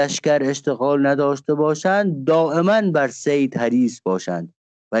کار لشکر اشتغال نداشته باشند دائما بر صید حریص باشند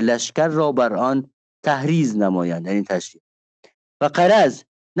و لشکر را بر آن تحریض نمایند یعنی تشریف و غرض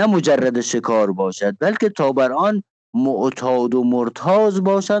نه مجرد شکار باشد بلکه تا بر آن معتاد و مرتاض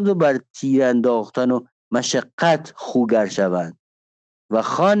باشند و بر تیر انداختن و مشقت خوگر شوند و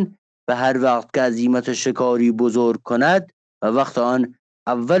خان و هر وقت که عزیمت شکاری بزرگ کند و وقت آن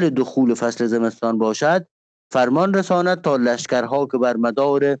اول دخول فصل زمستان باشد، فرمان رساند تا لشکرها که بر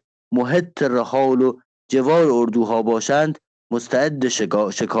مدار محیط رحال و جوار اردوها باشند مستعد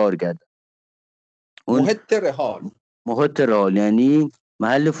شکار گردند. محیط رحال یعنی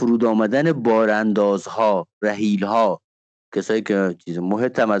محل فرود آمدن باراندازها، رحیلها، کسایی که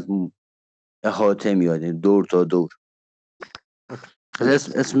محیط هم از احاطه میاد، دور تا دور،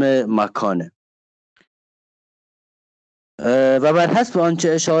 اسم مکانه. و بر حسب آنچه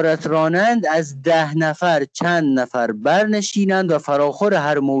اشارت رانند از 10 نفر چند نفر برنشینند و فراخور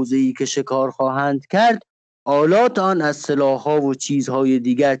هر موضعی که شکار خواهند کرد آلات آن از سلاح‌ها و چیزهای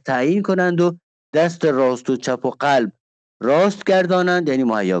دیگر تعیین کنند و دست راست و چپ و قلب راست گردانند، یعنی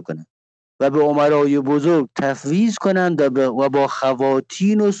مهیا کنند و به امرای بزرگ تفویض کنند و با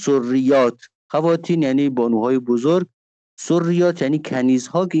خواتین و سریات، خواتین یعنی بانوهای بزرگ، سریات یعنی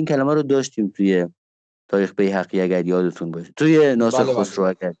کنیزها که این کلمه رو داشتیم توی تاریخ بیهقی اگر یادتون باشه، توی ناصر خسرو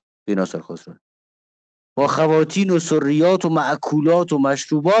اگر توی ناصر خسرو، با خواتین و سریات و مأکولات و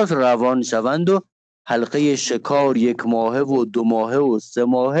مشروبات روان شوند و حلقه شکار 1 ماهه و 2 ماهه و 3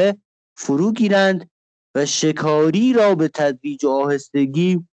 ماهه فرو گیرند و شکاری را به تدریج و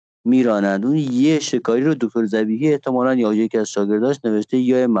آهستگی میرانند. اون یه شکاری رو دکتر ذبیحی احتمالاً یا یکی از شاگرداش نوشته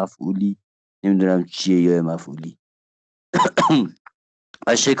یا مفعولی، نمیدونم چیه یا مفعولی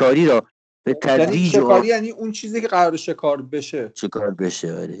و شکاری را به تدریج شکاری یعنی اون چیزی که قرار شکار بشه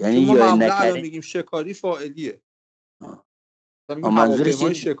آره. یعنی ما یا معمولا نکره میگیم شکاری فاعلیه،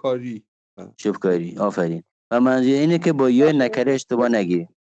 منظورش شکاری شکاری. آفرین. و منظور اینه که با یا نکره اشتباه نگیریم.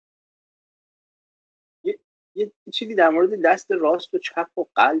 یه چیزی در مورد دست راست و چپ و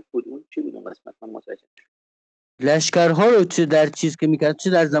قلب بود، اون چی بود اون قسمت؟ من متوجه لشکرها رو چه در چیز که میکرد، چه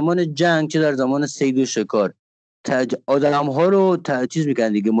در زمان جنگ چه در زمان صید و شکار، آدم‌ها رو چیز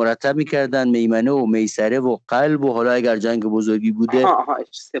میکردن دیگه، مرتب میکردن، میمنه و میسره و قلب و حالا اگر جنگ بزرگی بوده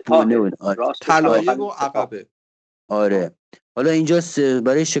سپاه طلایه و عقبه. آره. حالا اینجا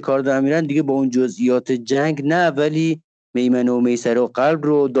برای شکار دارن میرن دیگه، با اون جزئیات جنگ نه، ولی میمنه و میسره و قلب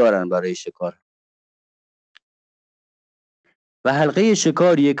رو دارن برای شکار. و حلقه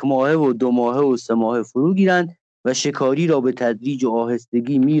شکار 1 ماهه و 2 ماهه و 3 ماهه فرو گیرند و شکاری را به تدریج و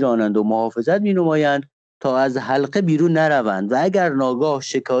آهستگی میرانند و محافظت مینمایند تا از حلقه بیرون نروند و اگر ناگاه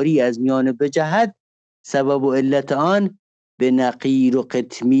شکاری از میان بجهد سبب و علت آن به نقیر و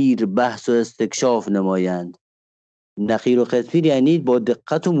قطمیر بحث و استکشاف نمایند. نقیر و قطمیر یعنی با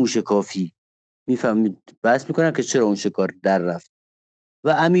دقت و موشکافی میفهمید، بحث میکنن که چرا اون شکار در رفت.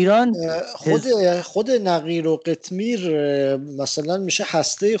 و امیران خود نقیر و قطمیر مثلا میشه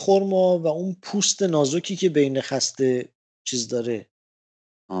هسته خرما و اون پوست نازکی که بین خسته چیز داره.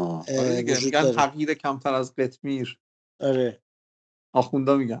 آره دیگه، میگن حقیر کمتر از قطمیر. آره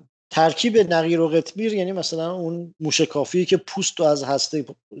آخوندا میگن ترکیب نقیر و قطمیر یعنی مثلا اون موشکافی که پوست رو از هسته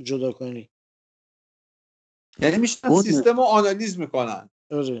جدا کنی، یعنی میشن سیستم رو آنالیز میکنن.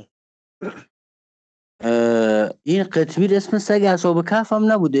 آره. این قطمیر اسم سگ اصحاب کهف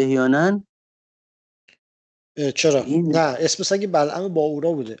هم نبوده احیانا؟ چرا؟ نه اسم سگ بلعم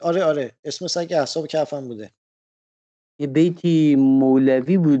باورا بوده. آره اسم سگ اصحاب کهف هم بوده. یه بیتی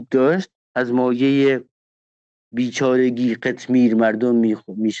مولوی بود داشت از مایه بیچارگی قطمیر مردم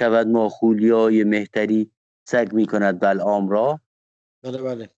میشود ماخولیای مهتری سگ میکند بلعام را.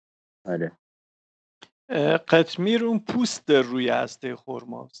 بله آره. قطمیر اون پوست روی هسته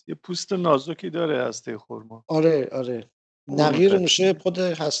خرماست، یه پوست نازکی داره هسته خرما. آره نقیر میشه خود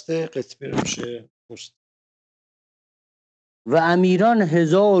هسته، قطمیر میشه پوست. و امیران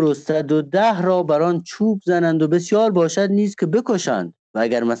 1110 را بران چوب زنند و بسیار باشد نیز که بکشند و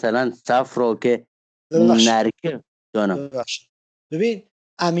اگر مثلا صف را که نرکه جانم ببین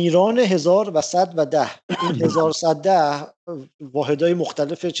امیران 1110 این 1110 واحدهای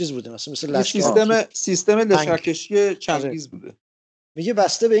مختلف چیز بوده، مثل لشکر، سیستم لشکرکشی چنگیز بوده. میگه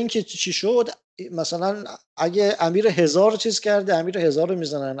بسته به این که چی شد، مثلا اگه امیر 1000 چیز کرده امیر 1000 رو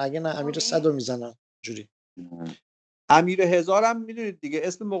میزنن، اگه نه امیر 100 رو میزنن. جوری امیر 1000 هم میدونید دیگه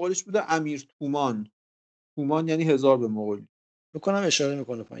اسم مغولیش بوده امیر تومان. تومان یعنی 1000 به مغولی. بکنم اشاره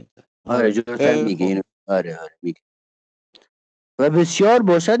میکنه پایین. آره جورتر میگه اینو. آره میگه و بسیار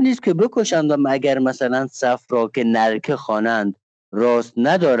باشد نیست که بکشند و اگر مثلا صف را که نرکه خوانند راست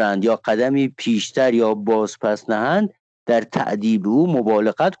ندارند یا قدمی پیشتر یا باز پس نهند در تعدیب او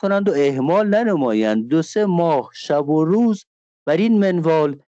مبالغت کنند و اهمال ننمایند. 2-3 ماه شب و روز بر این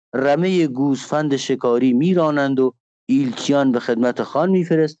منوال رمه گوسفند شکاری میرانند و ایلچیان به خدمت خان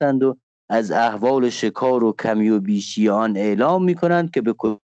میفرستند و از احوال شکار و کمی و بیشی آن اعلام میکنند که به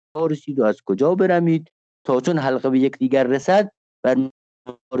کجا رسید و از کجا برمید تا چون حلقه به یکدیگر رسد بر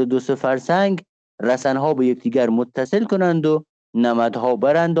مقدار 2-3 فرسنگ رسنها به یکدیگر متصل کنند و نمدها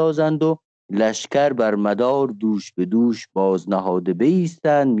براندازند و لشکر بر مدار دوش به دوش باز نهاده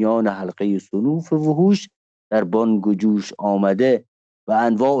بایستند. میان حلقه صنوف وحوش در بانگ و جوش آمده و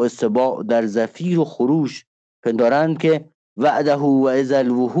انواع سباع در زفیر و خروش پندارند که وعده و اذا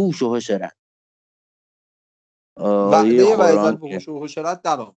الوحوش حشرت. وعده و اذا الوحوش حشرت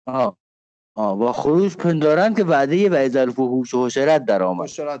در آمد. و خروش پندارند که وعده و اذا الوحوش حشرت در آمد.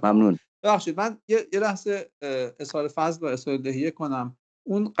 ممنون. ببخشید من یه لحظه اظهار فضل و اظهار دهیه کنم.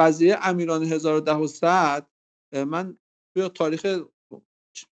 اون قضیه امیران 1200 من توی تاریخ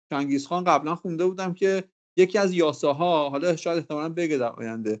چنگیز خان قبلا خونده بودم که یکی از یاساها، حالا شاید احتمالاً بگه در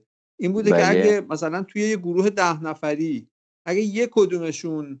آینده، این بوده که اگه مثلا توی یه گروه 10 نفری اگه یک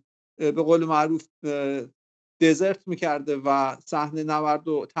کدومشون به قول معروف دزرت میکرده و صحنه نبرد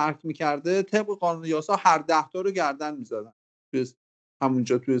رو ترک میکرده، طبق قانون یاسا هر 10 تا رو گردن میزدن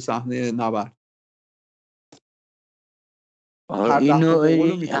همونجا توی صحنه نبرد.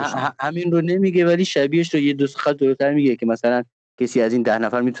 همین رو نمیگه ولی شبیهش رو یه 2 خط جلوتر میگه که مثلا کسی از این 10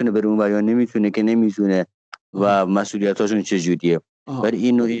 نفر میتونه بره اون یا نمیتونه که نمیتونه و مسئولیتاشون چجوریه. ولی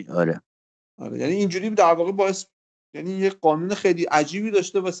اینو آره یعنی اینجوری در واقع باعث، یعنی یه قانون خیلی عجیبی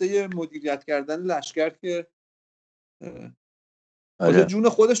داشته واسه مدیریت کردن لشکر که واسه جون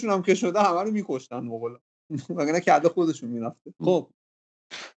خودشون هم که شده همه رو میکشتن مغولا وگرنه کرده خودشون میرفته. خب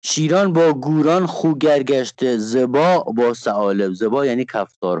شیران با گوران خو گرگشته، زبا با ثعالب. زبا یعنی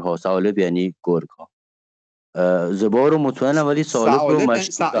کفتارها، ثعالب یعنی گرگ‌ها. زبا رو مطمئنم ولی ثعالب رو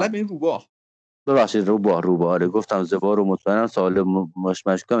مشکوکم. ثعلب این روباه. ببخشید روباه آره گفتم زبا رو مطمئنم، ثعالب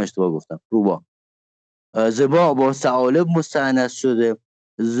مشکوکم اشتباه گفتم. روباه. زبا با ثعالب مستأنس شده.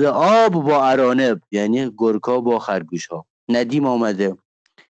 ذئاب با ارانب یعنی گرگ‌ها با خرگوش‌ها. ندیم آمده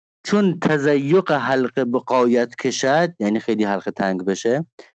چون تضیق حلقه به غایت کشد، یعنی خیلی حلقه تنگ بشه،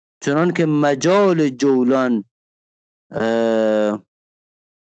 چنان که مجال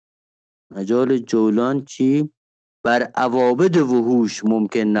جولان چی؟ بر عوابد وحوش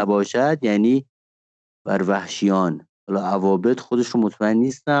ممکن نباشد، یعنی بر وحشیان. حالا عوابد خودش رو مطمئن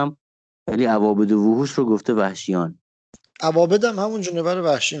نیستم ولی عوابد وحوش رو گفته وحشیان. عوابد هم همون جونور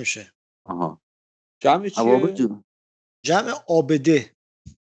وحشی میشه. جمع چیه؟ جمع عابده.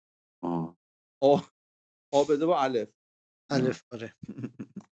 عابده با الف آره.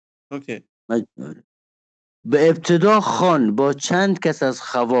 اوکی. به ابتدا خان با چند کس از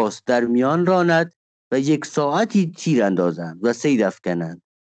خواص در میان راند و 1 ساعتی تیر اندازند و صید افکنند.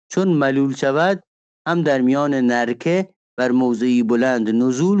 چون ملول شود هم در میان نرکه بر موضعی بلند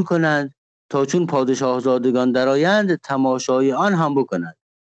نزول کنند تا چون پادشاه زادگان درآیند تماشای آن هم بکنند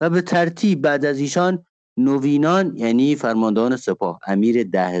و به ترتیب بعد از ایشان نوینان یعنی فرماندهان سپاه امیر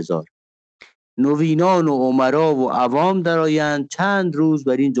 10,000 نوینان و امرا و عوام درآیند. چند روز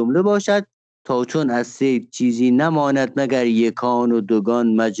بر این جمله باشد تا چون از صید چیزی نماند مگر 1 و 2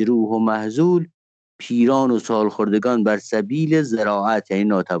 مجروح و مهزول، پیران و سالخوردگان بر سبیل زراعت یعنی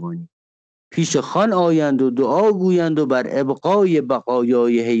ناتوانی پیش خان آیند و دعا گویند و بر ابقای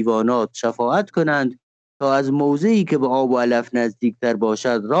بقایای حیوانات شفاعت کنند تا از موضعی که به آب و علف نزدیکتر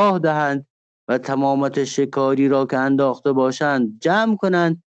باشد راه دهند و تمامت شکاری را که انداخته باشند جمع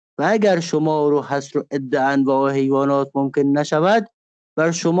کنند و اگر شمار و حصر و عد انواع حیوانات ممکن نشود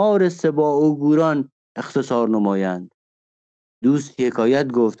بر شمار سباع و گوران اختصار نمایند. دوست حکایت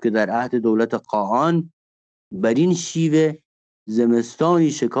گفت که در عهد دولت قاآن بر این شیوه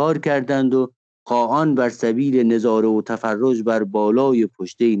زمستانی شکار کردند و قاآن بر سبیل نظاره و تفرج بر بالای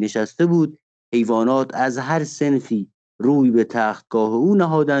پشته نشسته بود. حیوانات از هر صنفی روی به تختگاه او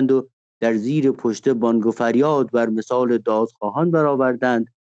نهادند و در زیر پشته بانگ و فریاد بر مثال دادخواهان برآوردند.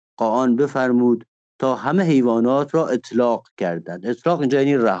 قاآن بفرمود تا همه حیوانات را اطلاق کردند. اطلاق اینجا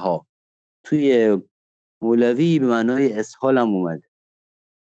یعنی رها. توی مولوی به معنای اسهال هم اومده،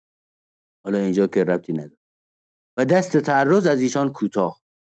 حالا اینجا که ربطی نداره. و دست تعرض از ایشان کوتاه.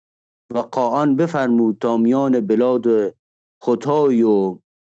 و قاآن بفرمود تا میان بلاد خطای و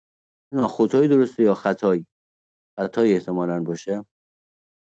خطای درسته یا خطای احتمالاً باشه،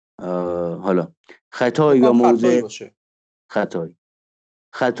 حالا خطای و موضع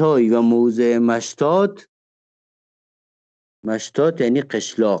خطای و موضع مشتات یعنی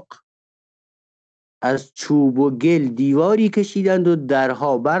قشلاق از چوب و گل دیواری کشیدند و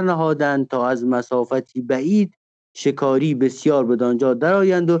درها برنهادند تا از مسافتی بعید شکاری بسیار بدانجا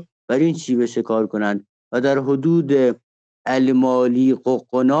درآیند و بر این شیوه شکار کنند و در حدود المالیق و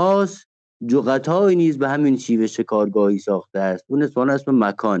قناس جغتای نیز به همین شیوه شکارگاهی ساخته است. اون اسم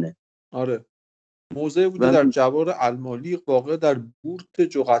مکانه. آره موضع بوده در جوار المالیق واقع در بورت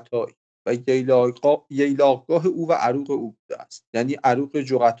جغتای. و ییلاقگاه او و عروق او بوده است، یعنی عروق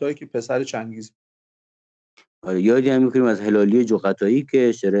جغتایی که پسر چنگیز. آره یادی هم میکنیم از هلالی جغتایی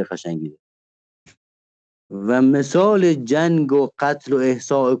که شعر قشنگی. و مثال جنگ و قتل و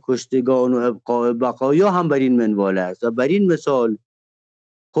احصاء کشتگان و ابقاء بقایا هم بر این منوال است و بر این مثال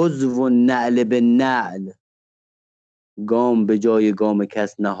حذو و نعل به نعل، گام به جای گام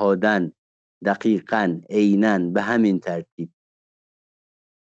کس نهادن، دقیقاً عیناً به همین ترتیب.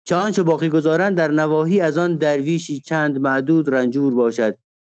 چنانچه باقی گذارن در نواحی از آن درویشی چند معدود رنجور باشد.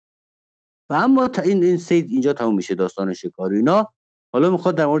 و اما این سید اینجا تموم میشه داستان شکار اینا. حالا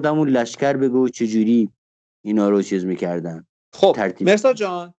میخواد در مورد همون لشکر بگو چجوری اینا رو چیز میکردن. خب ترتیب. مرسا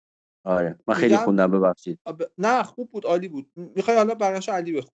جان، آره من خیلی خوندم ببخشید. نه خوب بود، عالی بود. میخوای حالا بقیه‌اش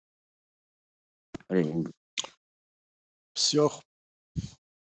علی بخون؟ آره بسیار خوب.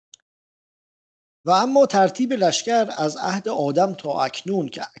 و اما ترتیب لشکر از عهد آدم تا اکنون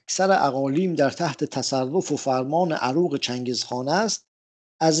که اکثر اقالیم در تحت تصرف و فرمان عروق چنگیزخان است،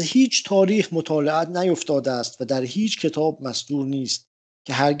 از هیچ تاریخ مطالعات نیفتاده است و در هیچ کتاب مستور نیست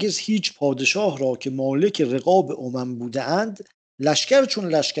که هرگز هیچ پادشاه را که مالک رقاب امم بوده اند لشکر چون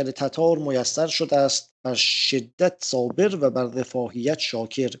لشکر تتار میسر شده است، بر شدت صابر و بر رفاهیت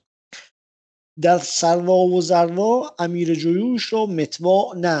شاکر. در سروا و ذروا امیر جیوش را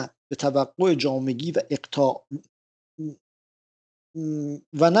متواع نه به توقع جامگی و اقطاع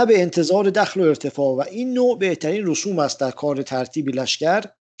و نه به انتظار دخل و ارتفاع، و این نوع بهترین رسوم است در کار ترتیب لشکر.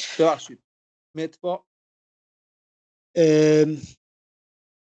 ببخشید متواع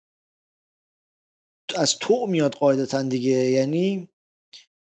از تو میاد قاعدتا دیگه، یعنی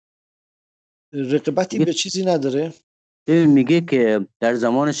رقابتی به چیزی نداره. میگه که در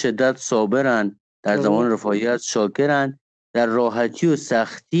زمان شدت صابرن، در زمان رفاهیت شاکرن، در راحتی و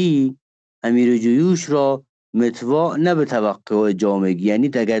سختی امیر جیوش را متواع نه به توقع جامگی، یعنی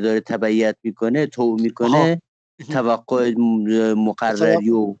اگر داره تبعیت میکنه تو میکنه توقع مقرری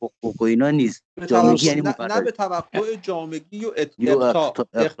و حقوق و اینا نیست. جامگی یعنی مقرری، نه به توقع جامگی و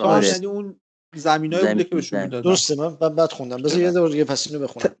اقطاع یعنی اون زمینایی بوده که بهشون میدادن. درسته، من بعد خوندم. بذار یه دور دیگه پس اینو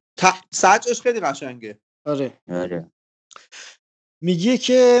بخونم. سجش خیلی قشنگه. آره. میگه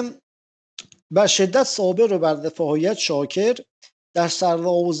که بر شدت صابر و بر رفاهیت شاکر، در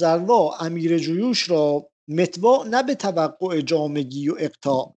سروا و ذروا امیر جیوش را متواع نه به توقع جامگی و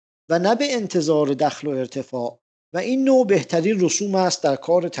اقطاع و نه به انتظار دخل و ارتفاع، و این نوع بهترین رسوم است در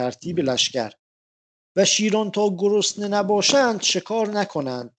کار ترتیب لشکر. و شیران تا گرسنه نباشند شکار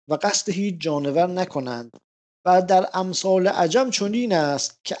نکنند و قصد هیچ جانور نکنند. و در امثال عجم چنین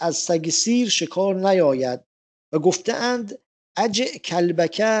است که از سگ سیر شکار نیاید و گفته‌اند اجع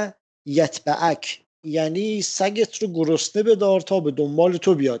کلبک یتبعک، یعنی سگت رو گرسنه بدار تا به دنبال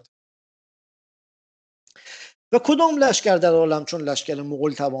تو بیاد. و کدام لشکر در عالم چون لشکر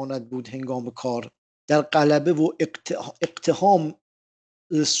مغول تواند بود هنگام کار در غلبه و اقتحام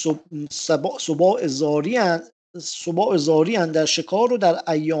سباع زاریان در شکار و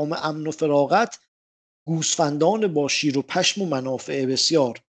در ایام امن و فراغت گوسفندان با شیر و پشم و منافع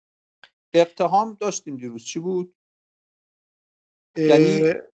بسیار. اقتحام داشتیم دیروز، چی بود؟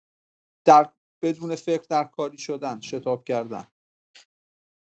 یعنی در بدون فکر در کاری شدن، شتاب کردن.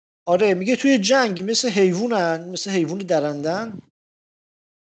 آره میگه توی جنگ مثل حیوانن، مثل حیوان درندن،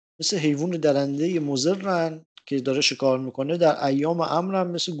 مثل حیوان درنده مضرن که داره شکار میکنه، در ایام امرن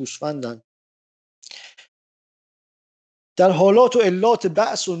مثل گوسفندن. در حالات و علات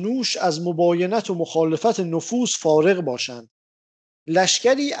بأس و نوش از مباینت و مخالفت نفوس فارغ باشند.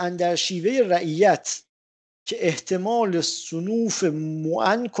 لشکری اندر شیوه رعیت که احتمال صنوف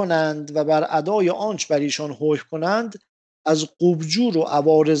معن کنند و بر ادای آنچ بر ایشان حکم کنند، از قبجور و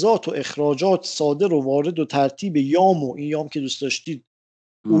عوارضات و اخراجات صادر و وارد و ترتیب یام و این یام که دوست داشتید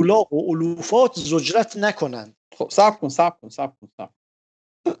اولاق و علوفات زجرت نکنند. خب صبر کن.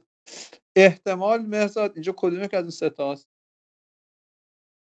 احتمال مهزاد اینجا کدومه که از این سه تاست؟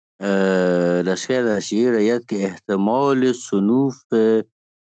 لشکر در شیوه رعیت که احتمال صنوف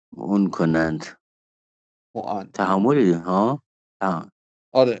اون کنند تحملی ها؟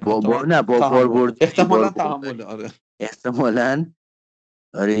 آره با باربرداری. احتمالاً تحمله. آره احتمالاً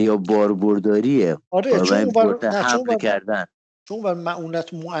آره، یا باربرداریه. آره حمله کردن، چون بر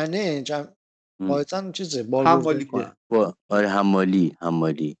معونت معنه قایتن چیزه حمالیه. آره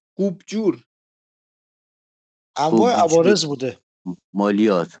حمالی. قبجور انواع عوارض بوده.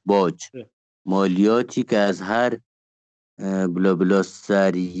 مالیات، باج، مالیاتی که از هر بلا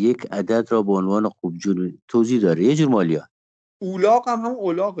سر یک عدد را به عنوان قبجور توضیح داره. یه جور مالیات. اولاغ هم همون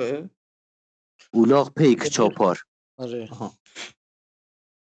اولاغه؟ اولاغ پیک چاپار. آره.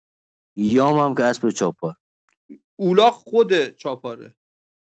 یام هم که اسب چاپار. اولاغ خود چاپاره.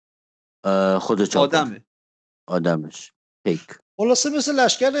 خود چاپ آدمش پیک. خلاصه مثل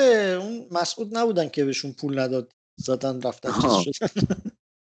لشکر اون مسعود نبودن که بهشون پول نداد زدن رفتن چیز شدن.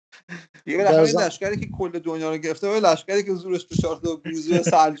 یه بالاخره لشکری که کل دنیا رو گرفته و لشکری که زورش به چهار تا گوزو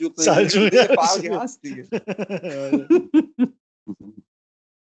سلجوق نمیده فرقی هست دیگه.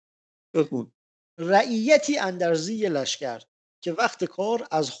 رعیتی اندرزی لشکر که وقت کار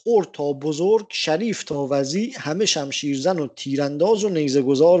از خرد تا بزرگ، شریف تا وضیع، همه شمشیرزن و تیرانداز و نیزه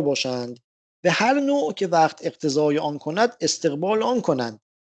گذار باشند، به هر نوع که وقت اقتضای آن کند استقبال آن کنند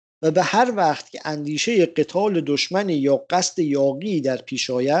و به هر وقت که اندیشه قتال دشمنی یا قصد یاغی در پیش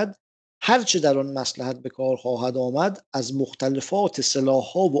آید، هرچه در آن مصلحت به کار خواهد آمد از مختلفات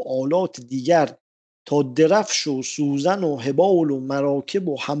سلاح‌ها و آلات دیگر تا درفش و سوزن و حبال و مراکب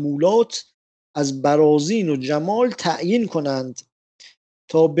و حمولات از برازین و جمال تعیین کنند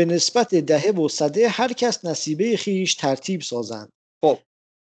تا به نسبت دهه و صده هر کس نصیبه خیش ترتیب سازند. خب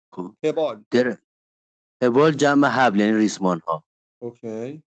حبال جمع حبل یعنی ریسمان ها.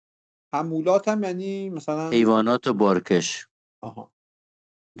 اوکی. حمولات هم یعنی مثلا حیوانات و بارکش. آها.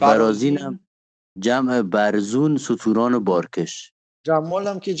 برازین هم جمع برزون ستوران و بارکش. جمال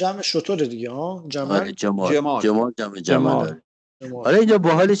هم که جمع شتر دیگه ها. جمال جمع جمال. حالا اینجا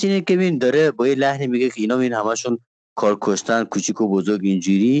باحالش اینه که ببین داره با یه لحنی میگه که اینا این همشون کار کشتن کوچیک و بزرگ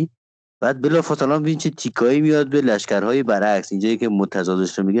اینجوری، بعد بلافاصله ببین چه تیکایی میاد به لشکرهای برعکس. اینجایی که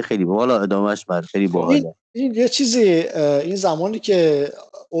متضادش رو میگه خیلی باحال، ادامهش خیلی باحاله. این یه چیزی این زمانی که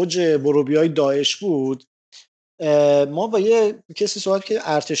اوج بروبیای داعش بود، ما با یه کسی صحبت که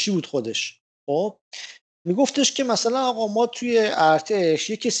ارتشی بود خودش، خب میگفتش که مثلا آقا ما توی ارتش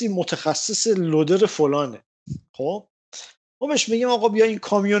یه کسی متخصص لودر فلانه، خب ما بهش میگیم آقا بیا این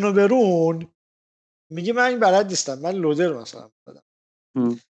کامیونو برون، میگه من این بلد نیستم، من لودر مثلا بدم.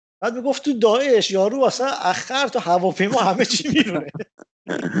 بعد میگفت تو داعش یارو مثلا اخر تا هواپیما همه چی میرونه.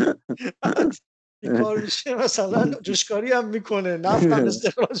 این کار میشه مثلا جوشکاری هم میکنه، نفت هم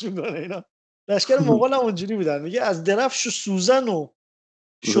استخراج میکنه. اینا لشکر مغول هم اونجوری بودن، میگه از درفش و سوزن و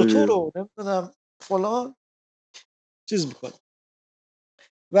شطور رو نمیدونم فلان چیز میکنه.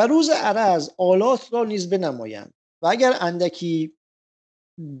 و روز عرض آلات را نیز بنمایند و اگر اندکی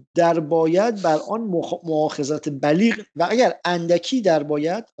در باید بر آن مؤاخذت بلیغ و اگر اندکی در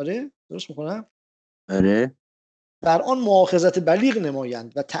باید درست میکنم بر آن مؤاخذت بلیغ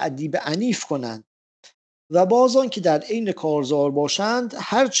نمایند و تأدیب عنیف کنند و باز آن که در عین کارزار باشند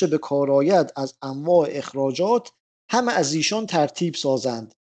هرچه به کار آید از انواع اخراجات همه از ایشان ترتیب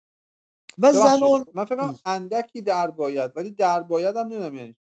سازند. و زنان من فکر کنم اندکی در باید، ولی در باید هم نمیدونم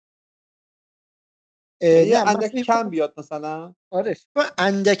یعنی اندکی کم بیاد مثلا. آره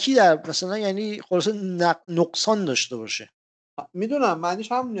اندکی در مثلا یعنی خلاصه نقصان داشته باشه. میدونم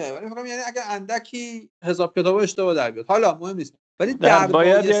معنیش همونه، ولی فکر کنم یعنی اگر اندکی حساب کتاب اشتباه در بیاد، حالا مهم نیست، ولی در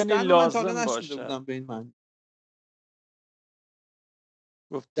باید یعنی لازم باشه. به این معنی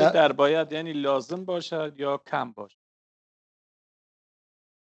گفته در باید یعنی لازم باشد یا کم باشد.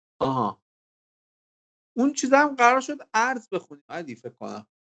 آها. اون چیزا هم قرار شد عرض بخونیم علی فکر کنم.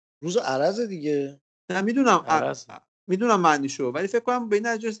 روز عرض دیگه. نه میدونم معنیشو، ولی فکر کنم به این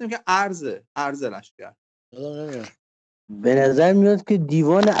نتیجه رسیدیم که عرض لشکر. به نظر میاد که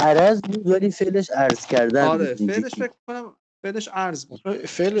دیوان عرض بود ولی فعلش عرض کردن. آره فعلش فکر کنم فعلش عرض بود.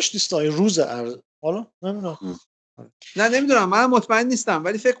 فعلش نیست روز عرض. حالا نمیدونم من مطمئن نیستم،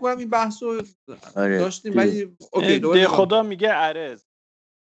 ولی فکر کنم این بحثو داشتیم. ولی اوکی ده خدا میگه عرض.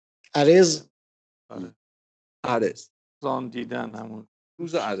 آره عرض زان دیدن همون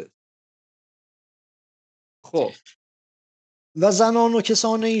روز عرض. خب و زنان و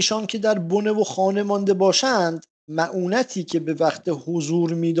کسان ایشان که در بنه و خانه مانده باشند مؤونتی که به وقت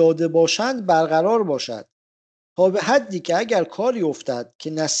حضور میداده باشند برقرار باشد تا به حدی که اگر کاری افتد که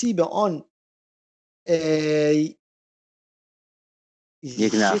نصیب آن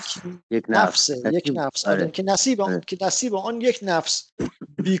یک نفس آره. که نصیب آن یک نفس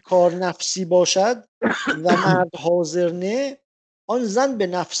بیکار نفسی باشد و مرد حاضر نه، آن زن به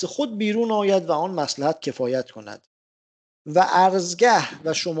نفس خود بیرون آید و آن مصلحت کفایت کند. و ارزگه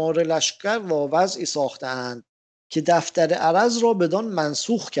و شمار لشکر و وضعی ساختند که دفتر عرض را بدان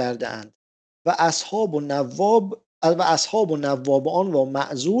منسوخ کرده اند و اصحاب و نواب آن و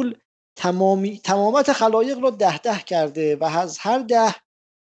معزول تمامت خلایق را 10 کرده و از هر 10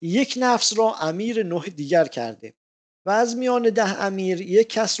 یک نفس را امیر 9 دیگر کرده و از میان 10 امیر یک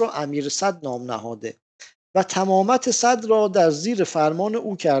کس را امیر 100 نام نهاده و تمامت 100 را در زیر فرمان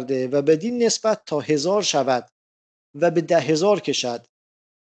او کرده و بدین نسبت تا 1000 شود و به 10,000 کشد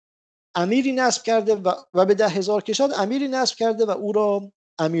امیری نصب کرده و به 10,000 کشد امیری نصب کرده و او را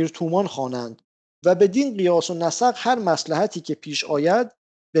امیر تومان خوانند و بدین قیاس و نسق هر مصلحتی که پیش آید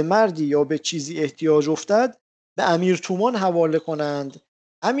به مردی یا به چیزی احتیاج افتد به امیر تومان حواله کنند.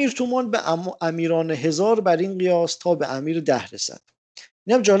 امیر تومان به امیران 1000 بر این قیاس تا به امیر 10 رسد.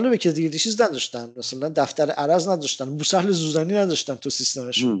 اینم جالبه که دیگه چیز نداشتن، مثلا دفتر عرض نداشتن، بوسهل زوزنی نداشتن تو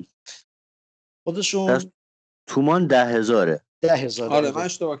سیستمشون. خودشون تومان 10,000. 10,000. آره من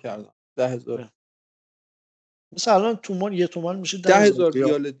اشتباه کردم. 10,000. مثلا الان تومان یه تومان میشه 10,000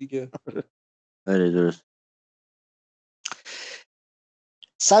 ریال دیگه. آره درست.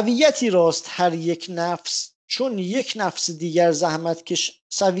 سویتی راست هر یک نفس چون یک نفس دیگر زحمت کش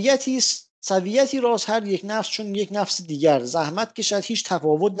سویتی راست هر یک نفس چون یک نفس دیگر زحمت کشد هیچ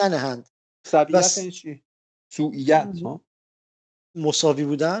تفاوت ننهند. سویت یعنی چی؟ سویت ها؟ مساوی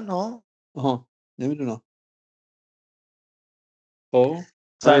بودن ها؟ آها نمیدونم. خب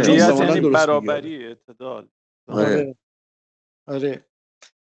سویت یعنی برابری، اعتدال. آره.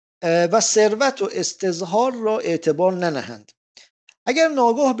 و ثروت و استظهار را اعتبار ننهند. اگر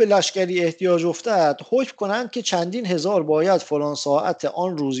ناگاه به لشکری احتیاج افتد حکم کنند که چندین هزار باید فلان ساعت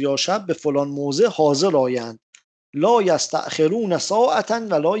آن روز یا شب به فلان موضع حاضر آیند، لا یستأخرون ساعتا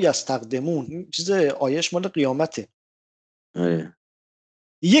ولا یستقدمون. این چیز آیش مال قیامته.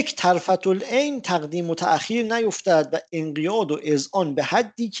 یک طرفة العین تقدیم و تأخیر نیفتد و انقیاد و اذعان به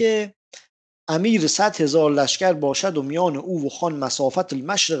حدی که امیر 100,000 لشکر باشد و میان او و خان مسافت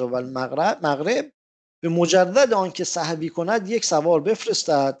المشرق و المغرب به مجرد آنکه صحبی کند یک سوار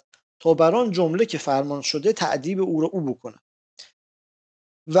بفرستد تا بر آن جمله که فرمان شده تأدیب او را او بکند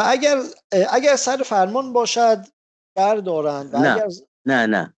و اگر سر فرمان باشد بردارند و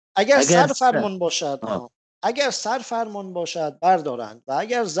اگر سر فرمان باشد اگر سر فرمان باشد بردارند و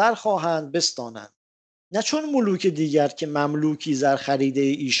اگر زر خواهند بستانند، نه چون ملوک دیگر که مملوکی زر خریده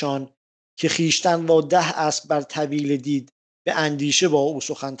ایشان که خیشتن با 10 اسب بر طویل دید به اندیشه با او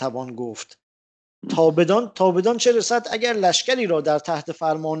سخن توان گفت. تا بدان چه رسد اگر لشکری را در تحت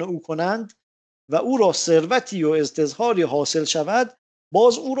فرمان او کنند و او را ثروتی و استظهاری حاصل شود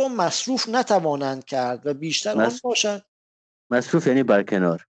باز او را مصروف نتوانند کرد و بیشتر آن باشد. مصروف یعنی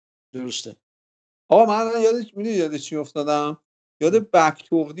برکنار. درسته. من یاد چی افتادم؟ یاد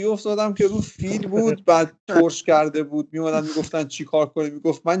بکتغدی افتادم که رو فیل بود بعد ترش کرده بود، میومدن میگفتن چی کار کنی،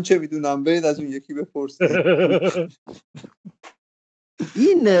 میگفت من چه میدونم برید از اون یکی بپرسید.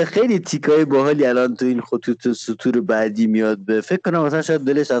 این خیلی تیکای باحالی الان تو این خطوط سطور بعدی میاد به فکر کنم مثلا شاید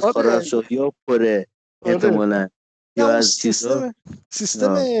دلش از خارزشاهی ها پره احتمالاً یا از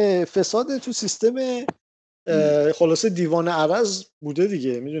سیستم فساد تو سیستم خلاصه دیوان عرض بوده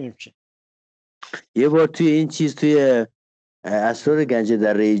دیگه. میدونیم که یه بار توی اسرار گنج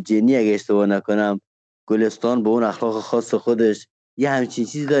دره جنی اگه اشتباه نکنم گلستان به اون اخلاق خاص خودش یه همچین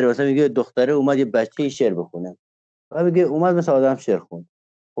چیزی داره، مثلا میگه دختره اومد یه بچه شعر بخونه و میگه اومد مثل آدم شعر خوند.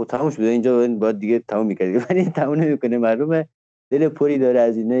 خب تموم شده اینجا، باید دیگه تموم می‌کردی ولی تموم نمی‌کنه. معلومه دل پری داره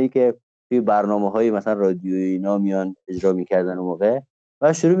از اینایی که توی برنامه‌های مثلا رادیویی اینا میان اجرا می‌کردن اون موقع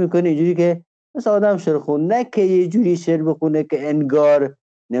و شروع می‌کنه اینجوری که مثل آدم شعر خوند، نه که یه جوری شعر بخونه که انگار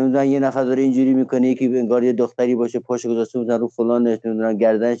نمیدونن یه نفر داره اینجوری میکنه یکی انگار یه دختری باشه پاشو گذاشته بودن رو فلانش نمیدونن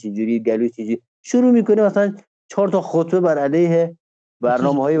گردنش اینجوری گلوش اینجوری شروع میکنه مثلا 4 تا خطبه بر علیه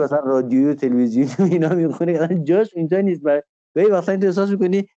برنامه‌های مثلا رادیویی و تلویزیونی اینا میخونه، اصلا جاش اینجا نیست. ولی مثلا تو احساس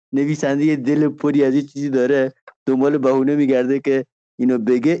میکنی نویسنده دل پری از این چیزی داره دنبال بهونه میگرده که اینو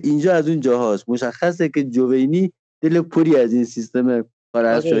بگه. اینجا از اون جاهاست. مشخصه که جوینی دل پری از این سیستم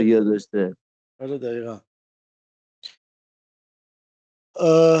خارزشاهی داشته. آره دقیقاً.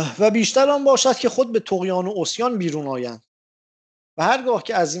 و بیشتر آن باشد که خود به طغیان و عصیان بیرون آیند و هرگاه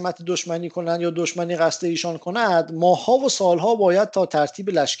که عزیمت دشمنی کنند یا دشمنی قصد ایشان کند ماه‌ها و سالها باید تا ترتیب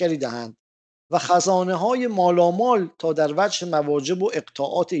لشکری دهند و خزانه های مالامال تا در وجه مواجب و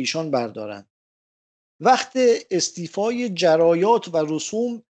اقطاعات ایشان بردارند. وقت استیفای جرایات و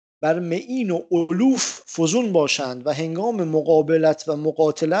رسوم بر معین و الوف فزون باشند و هنگام مقابلت و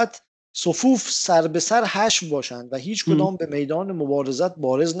مقاتلت صفوف سر به سر حشو باشند و هیچ کدام به میدان مبارزت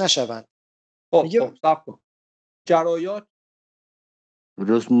بارز نشوند. خب صبر کن. جرایات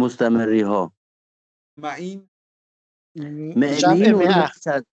درست مستمری ها معین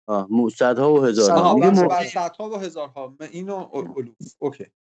صدها و هزارها بر صدها و هزارها معین و الوف. اوکی.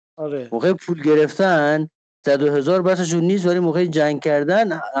 آره. موقع پول گرفتن 100,000 بسشون نیست ولی موقع جنگ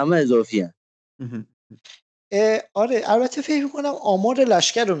کردن همه اضافی هن. آره البته فکر میکنم آمار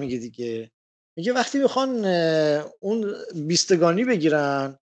لشکر رو میگه دیگه. میگه وقتی بخوان اون بیستگانی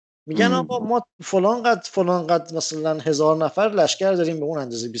بگیرن میگن آقا ما فلان قد مثلا 1000 نفر لشکر داریم به اون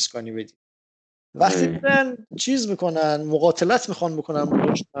اندازه بیستگانی بدیم. وقتی میرن چیز میکنن مقاتلت میخوان بکنن با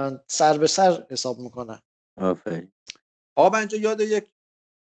دشمن سر به سر حساب میکنن. آفرین. من اینجا یاد یک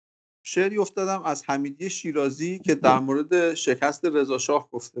شعری افتادم از حمیدی شیرازی که در مورد شکست رضا شاه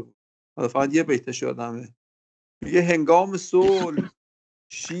گفته بود. فقط یه بیتش یادمه. میگه هنگام صلح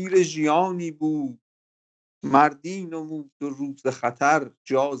شیر ژیانی بود، مردی نمود و روز خطر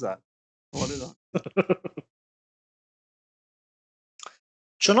جا زد.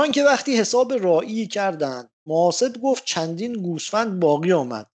 چنان که وقتی حساب راعی کردند، محاسب گفت چندین گوسفند باقی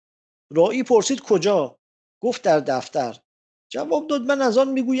آمد. راعی پرسید کجا؟ گفت در دفتر. جواب داد من از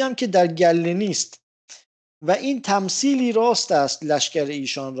آن میگویم که در گله نیست. و این تمثیلی راست است لشکر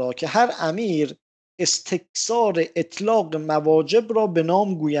ایشان را که هر امیر استکثار اطلاق مواجب را به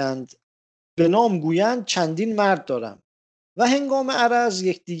نام گویند چندین مرد دارم و هنگام عرض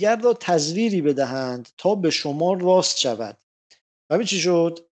یکدیگر را تزویری بدهند تا به شما راست شود. ببین چی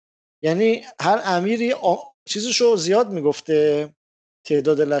شد؟ یعنی هر امیری چیزشو زیاد میگفته،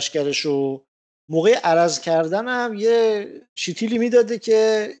 تعداد لشکرشو، موقع عرض کردن هم یه شیتیلی میداده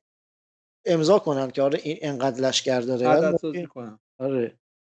که امضا کنن که آره این انقدر لشکر داره. عدد سازی کنن. آره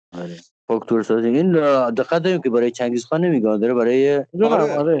فاکتور سازی. این دقت داریم که برای چنگیز خان نمیگه، داره برای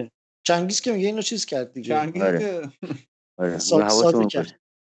آره چنگیز که میگه اینو چیز کرد دیگه. چنگیز که آره ساده کرد.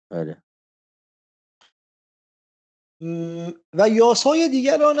 آره. و یاسای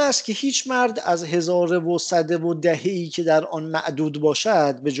دیگر آن است که هیچ مرد از 1110 که در آن معدود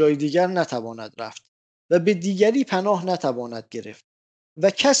باشد به جای دیگر نتواند رفت و به دیگری پناه نتواند گرفت و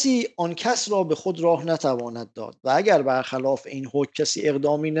کسی آن کس را به خود راه نتواند داد و اگر برخلاف این حکم کسی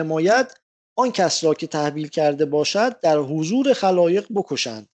اقدامی نماید آن کس را که تحویل کرده باشد در حضور خلایق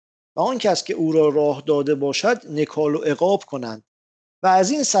بکشند و آن کس که او را راه داده باشد نکال و عقاب کنند و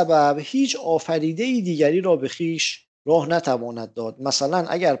از این سبب هیچ آفریده دیگری را به خویش راه نتواند داد. مثلا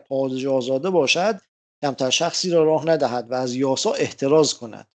اگر پادشاه زاده باشد کمتر شخصی را راه ندهد و از یاسا احتراز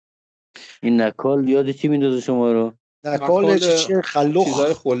کند. این نکال یاد چی میندازه شما رو؟ نکال چیزای خلخ،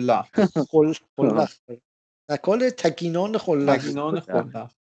 چیزای خلخ. نکال تکینان خلخ.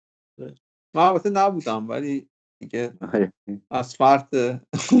 من البته نبودم ولی دیگه از فرط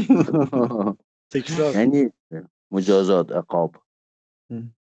تکرار یعنی مجازات عقاب.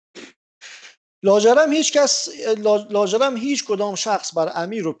 لاجرم هیچ کدام شخص بر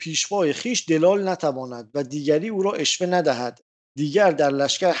امیر و پیشوای خیش دلال نتواند و دیگری او را اشوه ندهد. دیگر در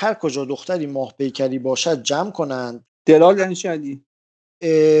لشکر هر کجا دختری ماه پیکری باشد جمع کنند. دلال یعنی چی؟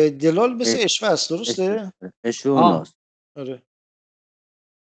 دلال مثل اشوه است، درسته؟ اشوه و ناس. آره.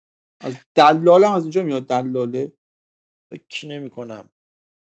 از دلال هم از اینجا میاد. دلاله فکر نمی کنم.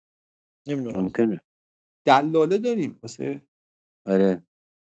 نمیدونم. ممکنه. دلاله داریم واسه. آره.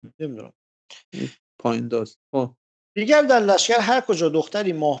 نمیدونم. پایین داست. دیگر در لشکر هر کجا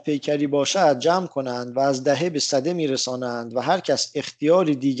دختری ماه پیکری باشد جمع کنند و از دهه به صده میرسانند و هر کس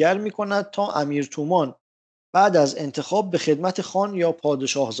اختیاری دیگر میکند تا امیر تومان بعد از انتخاب به خدمت خان یا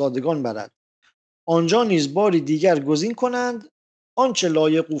پادشاه زادگان برد. آنجا نیز باری دیگر گزین کنند آنچه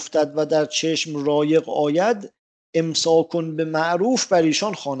لایق افتد و در چشم رایق آید امساکن به معروف بر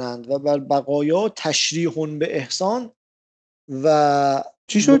ایشان خوانند و بر بقایا تشریحون به احسان. و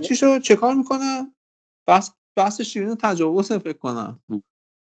چی شد چه کار میکنه؟ بحث شیرین تجاوز فکر کنم.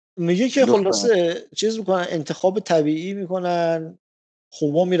 میگه که خلاصه چیز میکنن، انتخاب طبیعی میکنن،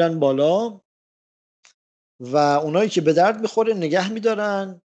 خوبا میرن بالا و اونایی که به درد میخوره نگه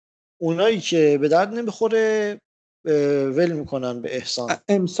میدارن، اونایی که به درد نمیخوره ول میکنن به احسان.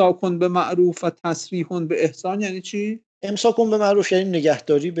 امساکن به معروف و تسریحون به احسان یعنی چی؟ امساکن به معروف یعنی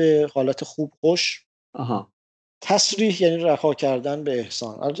نگهداری به حالت خوب خوش. تسریح یعنی رها کردن به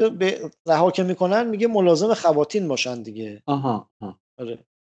احسان. البته به رها که میکنن میگه ملازم خواتین باشن دیگه. آره.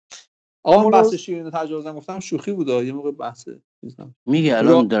 آقا بحث شیرین تجاوزم گفتم شوخی بود، یه موقع بحث میگه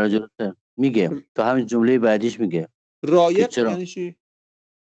الان در جلسه میگه تا همین جمله بعدیش میگه رایق یعنی چی؟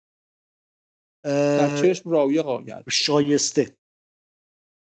 در چشم رایق آید، شایسته.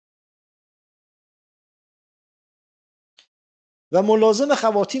 و ملازم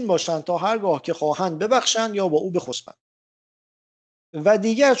خواتین باشند تا هرگاه که خواهند ببخشند یا با او بخسبند. و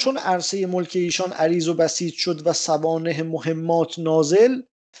دیگر چون عرصه ملک ایشان عریض و بسیط شد و سوانح مهمات نازل،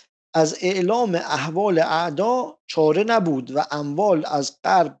 از اعلام احوال اعدا چاره نبود و اموال از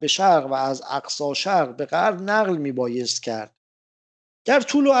غرب به شرق و از اقصا شرق به غرب نقل میبایست کرد. در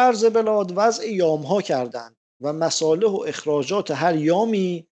طول و عرض بلاد وضع یامها کردند و مصالح و اخراجات هر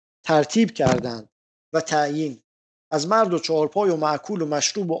یامی ترتیب کردند و تعیین از مرد و چهارپای و معکول و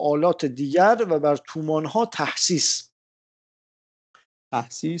مشروب و آلات دیگر و بر تومانها تحسیس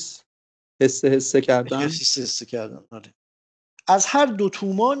حسه کردن. آره. از هر دو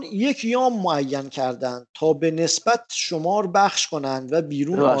تومان یک یام معین کردند تا به نسبت شمار بخش کنند و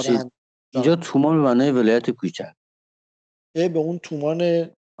بیرون آرند. اینجا تومان به معنای ولایت کوچک. به اون تومان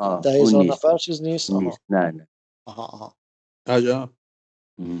 10,000 نفر چیز نیست. نه. آها. عجب.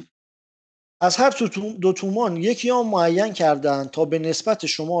 از هر دو تومان یک یام معین کردند تا به نسبت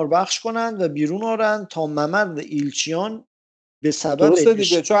شمار بخش کنند و بیرون آرند تا ممر ایلچیان به سبب درسته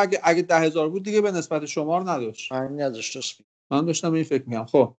دیگه، چون اگه 10,000 بود دیگه به نسبت شمار نداشت. من داشتم این فکر می‌کردم.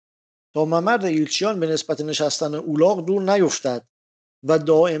 خب تا ممر ایلچیان به نسبت نشستن اولاغ دور نیفتد و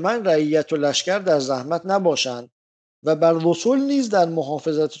دائما رعیت و لشکر در زحمت نباشند و بر رسول نیز در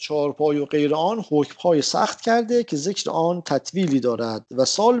محافظت چهارپای و غیر آن حکم‌های سخت کرده که ذکر آن تطویلی دارد و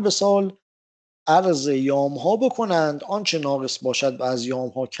سال به سال عرض یام‌ها بکنند، آنچه ناقص باشد و از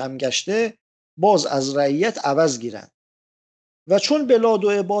یام‌ها کم گشته باز از رعیت عوض گیرند. و چون بلاد و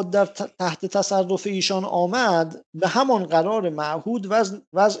عباد در تحت تصرف ایشان آمد، به همان قرار معهود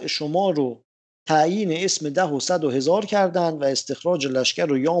وضع شما رو تعیین اسم 10 و 100 و 1000 کردند و استخراج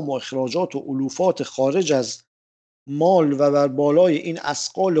لشکر و یام و اخراجات و علوفات خارج از مال و بر بالای این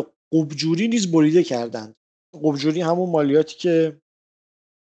اثقال قبجوری نیز بریده کردند. قبجوری همون مالیاتی که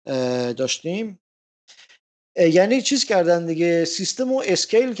داشتیم، یعنی چیز کردن دیگه، سیستم رو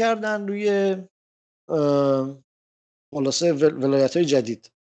اسکیل کردن روی خلاصه ولایت‌های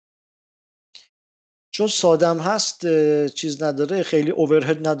جدید. چون سادم هست، چیز نداره، خیلی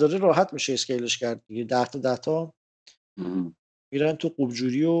اوورهد نداره، راحت میشه اسکیلش کرد دیگه. 10 تا میرن تو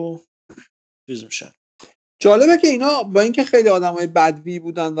قبجوری و چیز میشن. جالبه که اینا با اینکه خیلی آدمای بدوی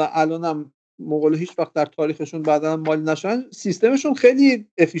بودن و الانم مغول هیچ وقت در تاریخشون بعداً مالی نشدن، سیستمشون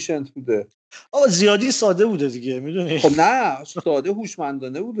خیلی افیشنت بوده. زیادی ساده بوده دیگه، میدونی. خب نه، ساده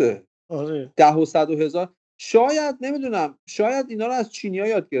هوشمندانه بوده. آره. 10 و 100 و 1000 شاید، نمیدونم، شاید اینا رو از چینی‌ها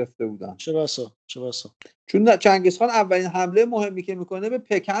یاد گرفته بودن. چه بسا. چون چنگیز خان اولین حمله مهمی که میکنه به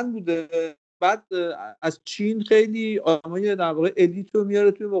پکن بوده، بعد از چین خیلی آدمای در واقع الیت رو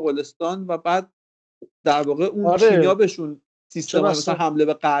میاره توی مغولستان و بعد در واقع اون چینی‌ها بهشون سیستم‌های مثلا حمله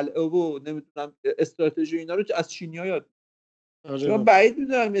به قلعه و نمیدونم استراتژی اینا رو از چینی‌ها یاد. چون بعید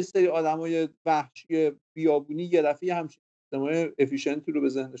می‌دونم یه سری آدمای وحشی بیابونی یه دفعه همچین سیستم‌های افیشنتی رو به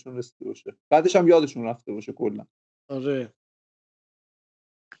ذهنشون رسیده باشه، بعدش هم یادشون رفته باشه کلا. آره.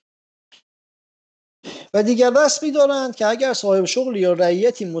 و دیگر رسمی دارند که اگر صاحب شغل یا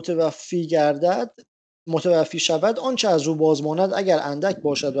رعیتی متوفی شود، آنچه از او بازماند اگر اندک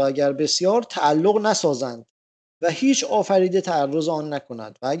باشد و اگر بسیار، تعلق نسازند و هیچ آفریده تعرض آن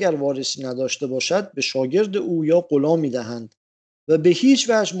نکند و اگر وارثی نداشته باشد به شاگرد او یا غلامی دهند و به هیچ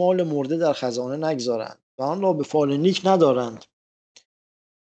وجه مال مرده در خزانه نگذارند و آن را به فال نیک ندارند.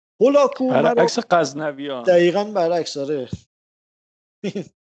 برعکس غزنویان. دقیقاً برعکس. آره.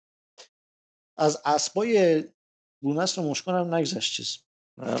 از اسبای بونصر مشکان هم نگذشت چیز.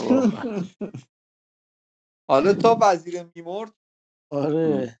 حالا تا وزیر میمرد،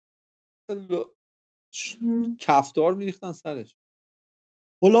 آره، کفتار میریختن سرش.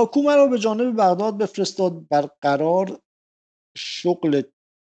 هولاکو مرا به جانب بغداد بفرستاد برقرار شغل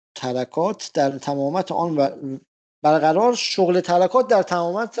ترکات در تمامت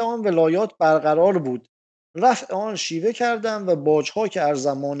آن ولایات برقرار بود. رفع آن شیوه کردم و باج‌ها که از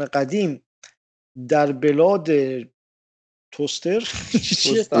زمان قدیم در بلاد توستر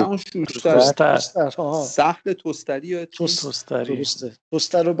سهل توستری یا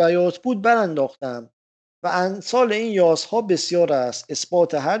توستر و بیات بود برانداختم و امثال این یازها بسیار است.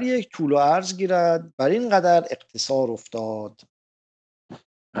 اثبات هر یک طول و عرض گیرد، بر این قدر اختصار افتاد.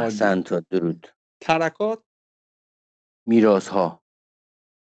 احسن تا درود. ترکات میراث‌ها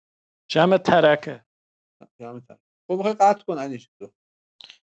جمع ترکه. خب بخوای قطع کن انیش تو.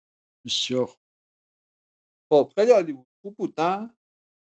 بسیار خب خیلی عالی بود، خوب بود نه؟